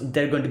because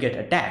they're going to get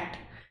attacked.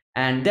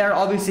 And there are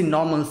obviously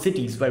normal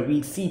cities where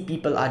we see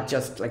people are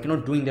just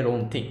doing their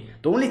own thing.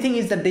 The only thing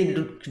is that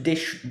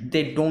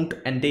they don't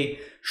and they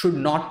should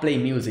not play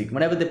music.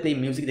 Whenever they play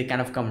music, they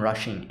kind of come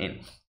rushing in,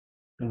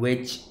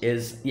 which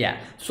is, yeah.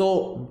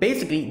 So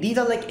basically these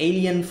are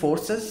alien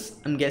forces,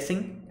 I'm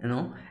guessing,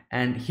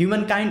 and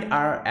humankind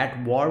are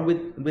at war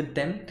with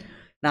them.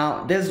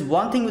 Now there's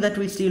one thing that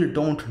we still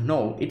don't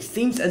know. It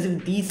seems as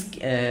if these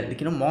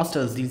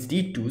monsters, these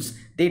D2s,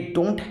 they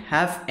don't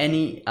have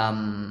any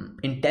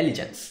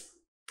intelligence.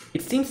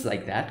 It seems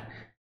like that.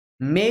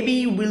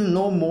 Maybe we'll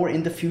know more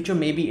in the future.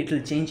 Maybe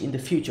it'll change in the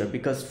future,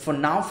 because for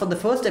now, for the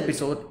first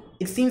episode,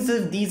 it seems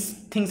as if these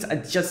things are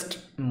just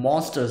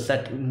monsters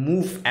that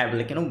move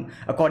like,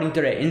 according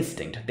to their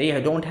instinct. They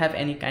don't have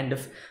any kind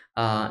of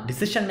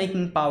decision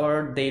making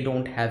power. They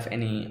don't have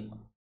any,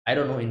 I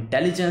don't know,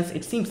 intelligence.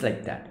 It seems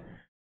like that.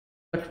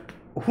 But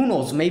who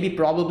knows, maybe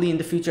probably in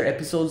the future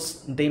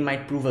episodes they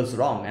might prove us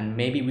wrong, and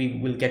maybe we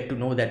will get to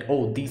know that,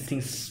 oh, these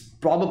things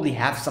probably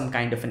have some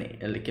kind of an,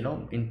 like,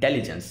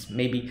 intelligence,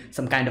 maybe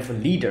some kind of a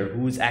leader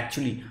who is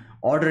actually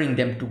ordering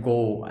them to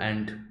go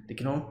and,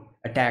 like,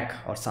 attack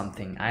or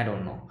something. I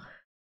don't know.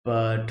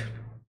 But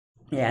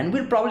yeah, and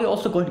we're probably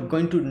also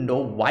going to know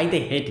why they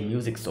hate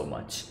music so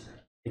much.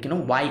 Like,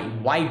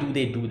 why do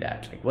they do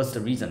that? Like, what's the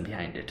reason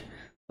behind it?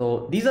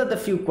 So these are the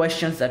few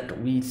questions that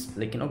we,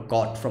 like,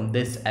 got from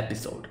this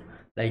episode.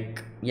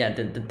 Like, yeah,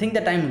 the thing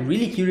that I'm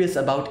really curious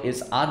about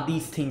is, are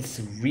these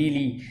things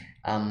really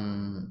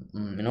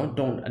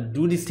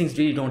do these things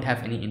really don't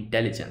have any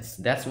intelligence?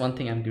 That's one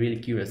thing I'm really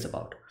curious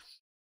about,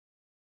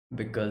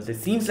 because it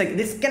seems like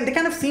they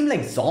kind of seem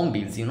like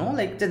zombies,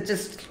 like they're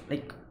just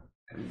like,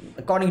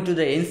 according to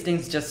their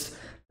instincts, just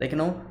like,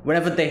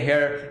 whenever they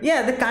hear,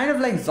 yeah, they're kind of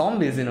like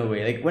zombies in a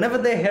way. Like, whenever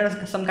they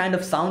hear some kind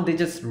of sound, they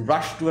just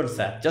rush towards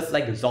that, just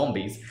like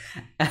zombies.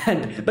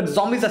 But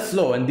zombies are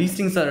slow, and these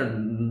things are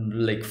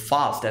like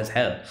fast as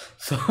hell.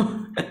 So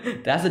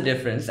that's the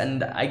difference.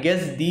 And I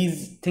guess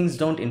these things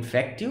don't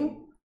infect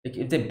you. Like,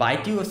 if they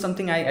bite you or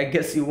something, I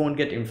guess you won't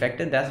get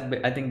infected. That's,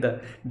 I think,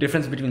 the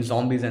difference between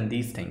zombies and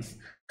these things.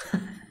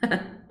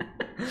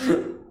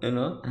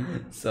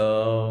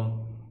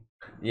 So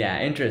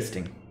yeah,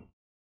 interesting.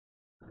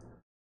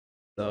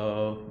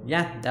 So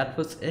yeah, that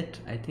was it.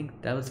 I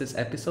think that was this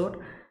episode.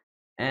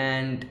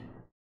 And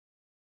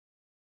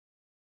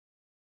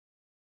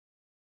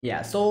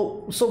yeah,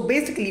 so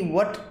basically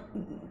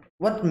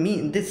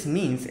this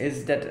means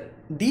is that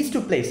these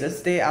two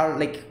places, they are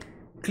like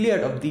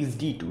cleared of these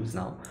D2s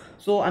now.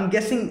 So I'm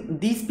guessing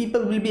these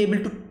people will be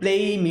able to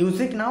play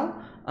music now,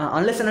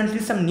 unless and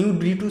until some new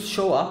D2s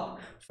show up.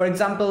 For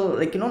example,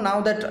 like,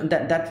 now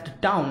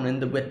that town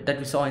that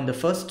we saw in the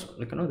first,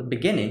 like, the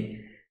beginning,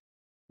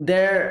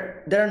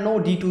 there are no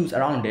D2s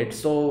around it.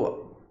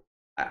 So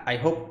I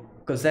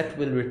hope Cosette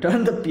will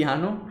return the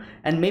piano,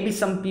 and maybe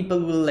some people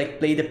will like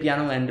play the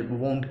piano and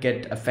won't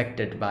get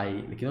affected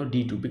by, like,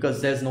 D2,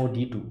 because there's no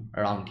D2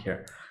 around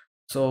here.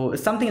 So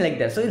it's something like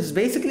that. So it's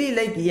basically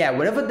like, yeah,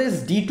 wherever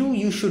there's D2,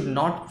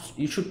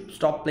 you should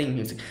stop playing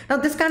music. Now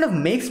this kind of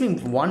makes me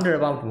wonder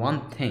about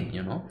one thing,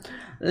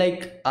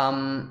 like,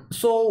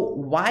 so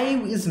why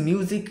is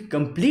music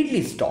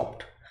completely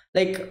stopped?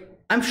 Like,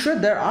 I'm sure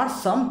there are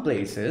some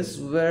places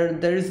where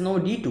there is no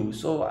D2,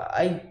 so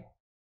I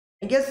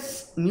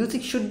guess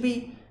music should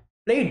be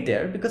played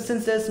there, because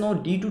since there's no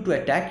D2 to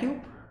attack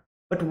you.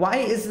 But why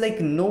is, like,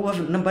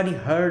 nobody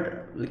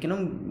heard, like,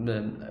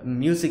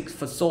 music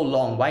for so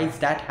long? Why is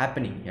that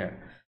happening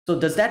here? So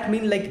does that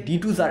mean, like,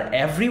 D2s are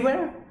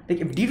everywhere?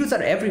 Like, if D2s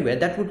are everywhere,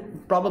 that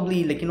would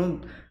probably, like,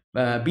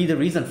 be the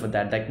reason for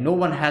that. Like, no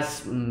one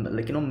has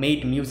like,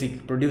 made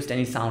music, produced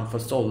any sound for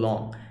so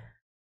long.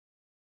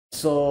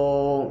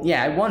 So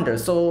yeah, I wonder.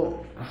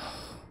 So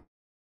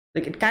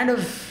like, it kind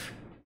of,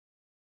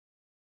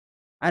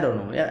 I don't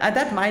know. Yeah,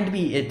 that might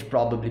be it.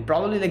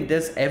 Probably like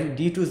there's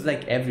D2s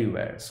like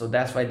everywhere. So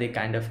that's why they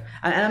kind of,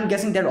 and I'm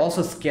guessing they're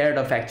also scared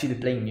of actually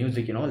playing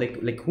music.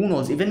 Like who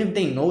knows? Even if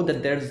they know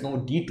that there's no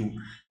D2,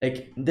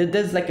 like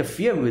there's like a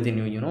fear within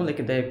you.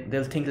 Like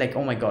they'll think like,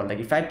 oh my god, like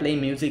if I play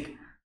music,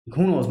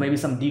 who knows? Maybe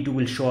some D2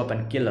 will show up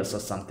and kill us or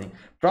something.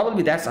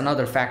 Probably that's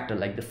another factor,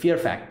 like the fear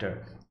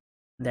factor.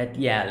 That,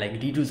 yeah,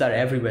 like D2s are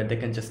everywhere, they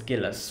can just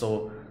kill us,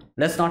 so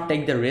let's not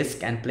take the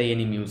risk and play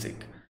any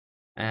music.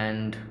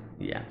 And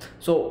yeah,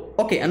 so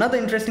okay, another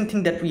interesting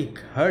thing that we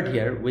heard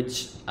here,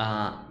 which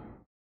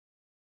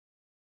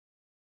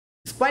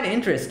is quite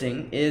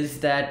interesting, is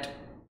that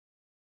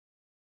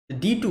the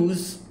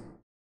D2s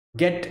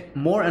get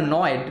more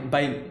annoyed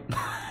by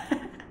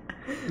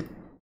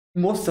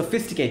more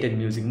sophisticated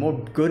music, more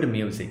good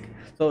music.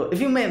 So if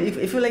you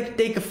like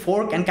take a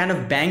fork and kind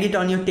of bang it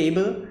on your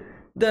table,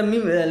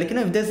 like,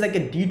 if there's like a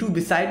D2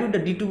 beside you, the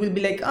D2 will be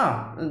like,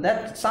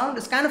 that sound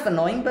is kind of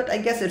annoying, but I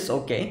guess it's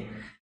okay.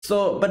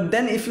 So but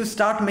then if you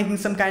start making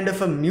some kind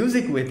of a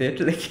music with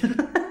it, like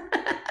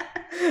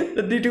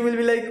the D2 will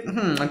be like,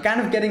 I'm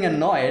kind of getting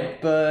annoyed,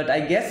 but I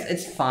guess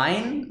it's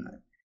fine.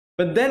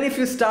 But then if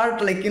you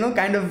start, like,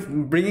 kind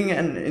of bringing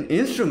an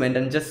instrument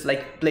and just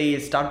like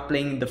start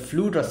playing the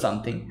flute or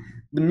something,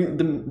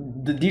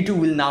 the D2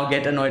 will now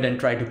get annoyed and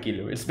try to kill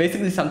you. It's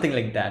basically something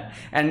like that.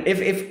 And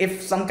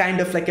if some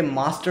kind of like a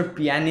master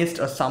pianist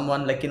or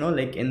someone, like,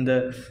 like in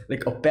the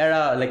like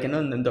opera, like,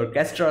 in the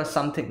orchestra or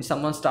something,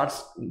 someone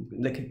starts,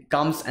 like,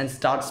 comes and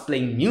starts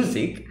playing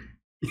music,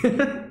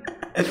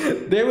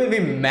 they will be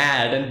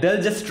mad and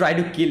they'll just try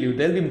to kill you.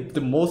 They'll be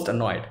the most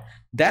annoyed.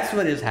 That's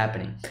what is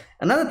happening.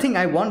 Another thing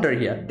I wonder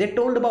here, they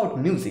told about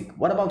music.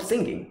 What about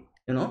singing?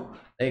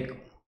 Like,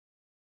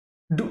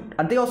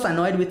 are they also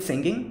annoyed with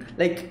singing?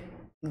 Like,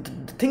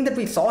 the thing that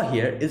we saw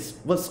here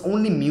was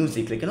only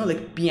music, like,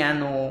 like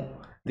piano,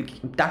 like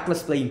Takt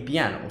was playing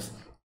pianos.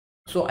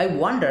 So I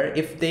wonder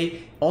if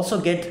they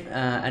also get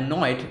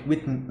annoyed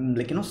with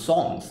like, you know,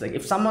 songs. Like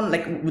if someone,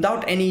 like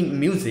without any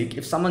music,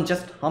 if someone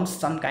just hums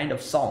some kind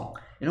of song,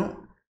 you know,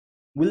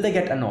 will they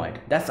get annoyed?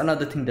 That's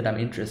another thing that I'm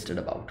interested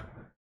about.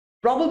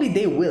 Probably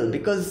they will,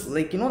 because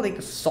like, you know, like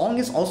a song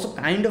is also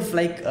kind of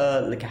like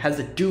has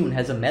a tune,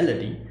 has a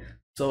melody.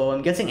 So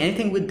I'm guessing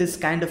anything with this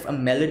kind of a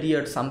melody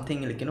or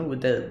something, like, you know,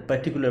 with a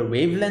particular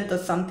wavelength or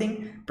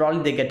something,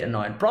 probably they get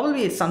annoyed.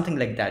 Probably it's something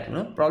like that, you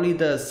know, probably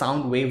the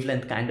sound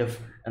wavelength kind of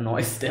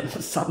annoys them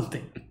or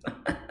something.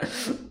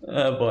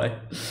 Oh boy,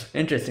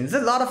 interesting.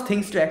 There's a lot of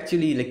things to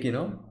actually, like, you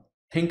know,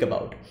 think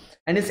about.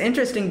 And it's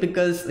interesting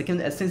because like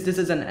since this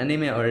is an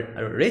anime or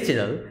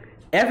original,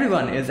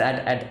 everyone is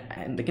at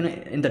like, you know,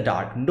 in the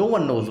dark. No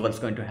one knows what's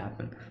going to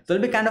happen. So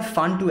it'll be kind of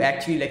fun to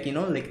actually, like, you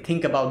know, like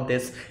think about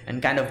this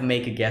and kind of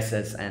make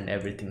guesses and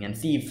everything, and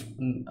see if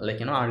like,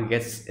 you know, our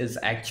guess is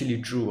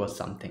actually true or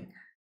something.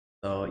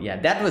 So yeah,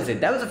 that was it.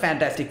 That was a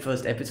fantastic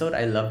first episode.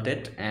 I loved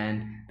it,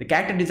 and the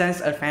character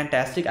designs are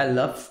fantastic. I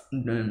love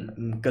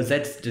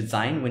Cosette's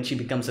design when she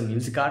becomes a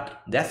music art.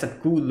 That's a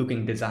cool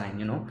looking design,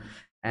 you know.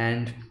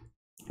 And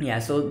yeah,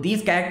 so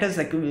these characters,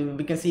 like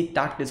we can see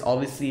Takt is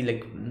obviously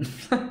like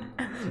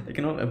like,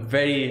 you know,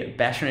 very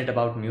passionate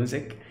about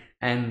music,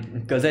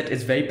 and Cosette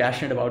is very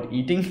passionate about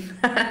eating.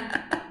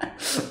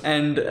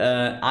 And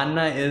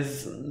Anna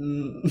is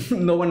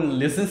no one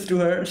listens to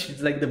her.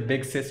 She's like the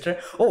big sister.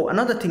 Oh,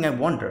 another thing I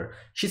wonder,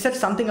 she said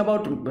something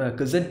about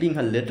Cosette being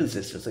her little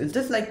sister. So is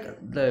this like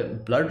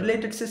the blood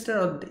related sister,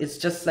 or it's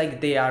just like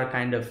they are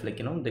kind of like,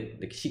 you know,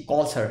 like she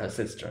calls her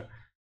sister?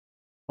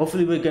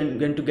 Hopefully we're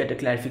going to get a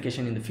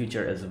clarification in the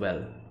future as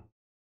well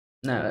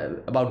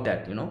about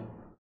that, you know,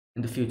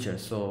 in the future.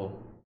 So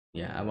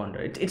yeah, I wonder,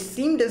 it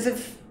seemed as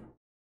if,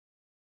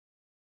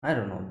 I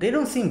don't know, they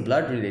don't seem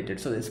blood related,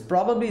 so it's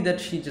probably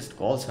that she just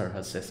calls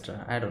her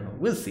sister. I don't know,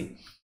 we'll see.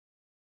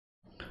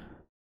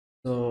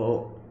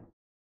 So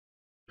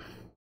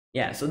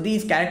yeah, so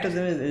these characters,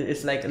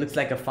 it's like, it looks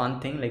like a fun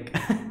thing, like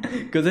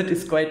because it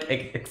is quite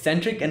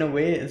eccentric in a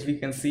way, as we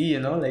can see, you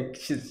know, like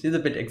she's a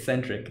bit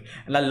eccentric,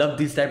 and I love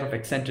these type of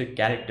eccentric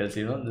characters,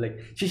 you know, like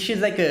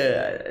she's like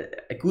a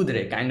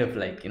kudere kind of,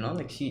 like, you know,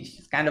 like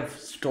she's kind of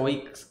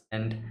stoic,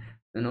 and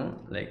you know,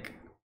 like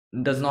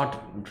does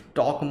not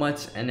talk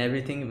much and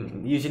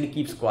everything, usually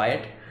keeps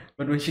quiet,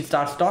 but when she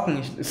starts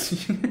talking,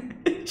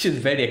 she's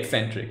very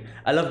eccentric.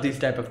 I love these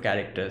type of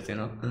characters, you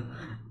know.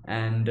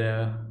 And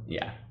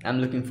yeah, I'm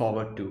looking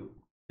forward to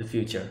the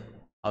future,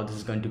 how this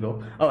is going to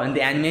go. Oh, and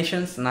the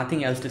animations,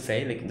 nothing else to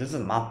say, like this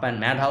is Mappa and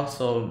Madhouse,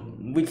 so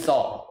we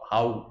saw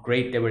how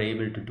great they were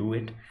able to do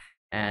it.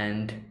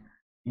 And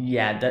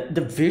yeah,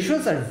 the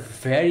visuals are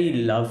very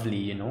lovely,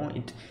 you know,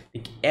 it,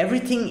 like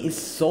everything is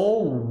so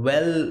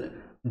well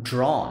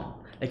drawn,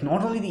 like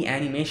not only the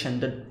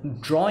animation, the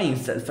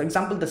drawings, for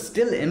example the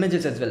still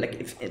images as well. Like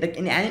if, like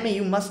in anime,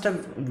 you must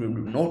have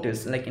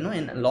noticed, like, you know,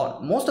 in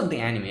most of the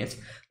animes,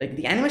 like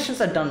the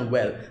animations are done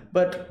well,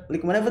 but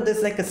like whenever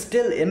there's like a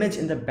still image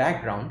in the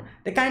background,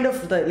 they kind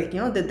of like, you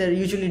know, that they're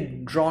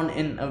usually drawn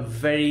in a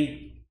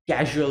very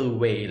casual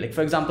way. Like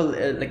for example,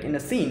 like in a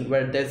scene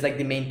where there's like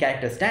the main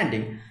character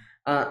standing,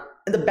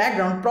 in the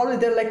background probably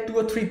there are like 2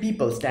 or 3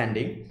 people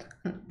standing,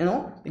 you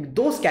know, like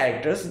those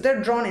characters,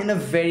 they're drawn in a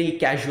very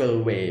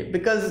casual way,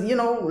 because, you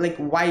know, like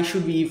why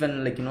should we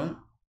even, like, you know,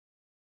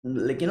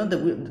 like, you know, the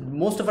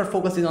most of our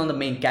focus is on the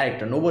main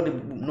character. No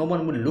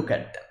one would look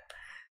at them.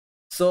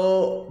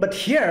 So but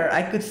here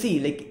I could see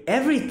like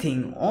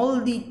everything,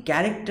 all the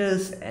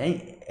characters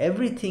and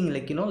everything,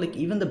 like, you know, like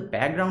even the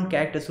background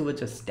characters who were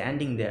just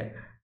standing there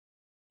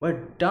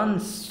were done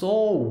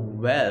so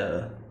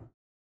well,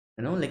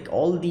 you know, like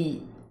all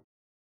the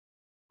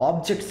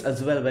objects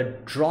as well were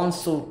drawn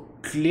so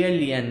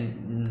clearly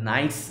and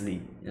nicely,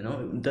 you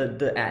know,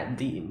 the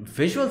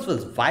visuals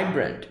was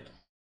vibrant.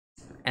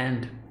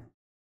 And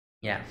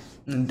yeah,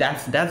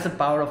 that's the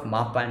power of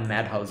Mappa and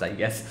Madhouse, I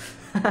guess.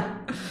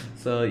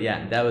 So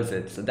yeah, that was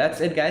it. So that's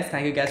it, guys.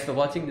 Thank you guys for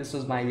watching. This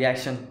was my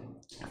reaction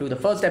to the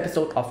first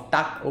episode of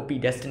Takt OP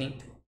Destiny.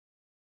 If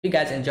you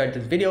guys enjoyed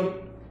this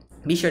video,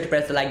 be sure to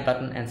press the like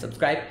button and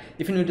subscribe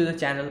if you're new to the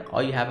channel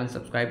or you haven't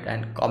subscribed,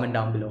 and comment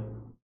down below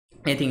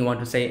anything you want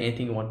to say,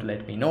 anything you want to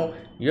let me know,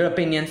 your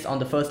opinions on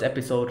the first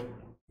episode,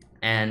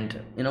 and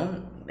you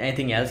know,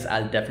 anything else,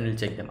 I'll definitely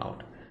check them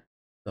out.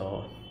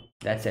 So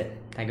that's it.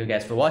 Thank you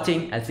guys for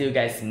watching. I'll see you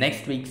guys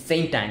next week,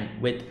 same time,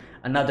 with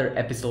another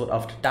episode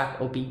of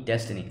Takt OP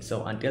Destiny.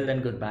 So until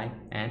then, goodbye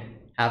and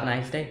have a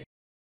nice day.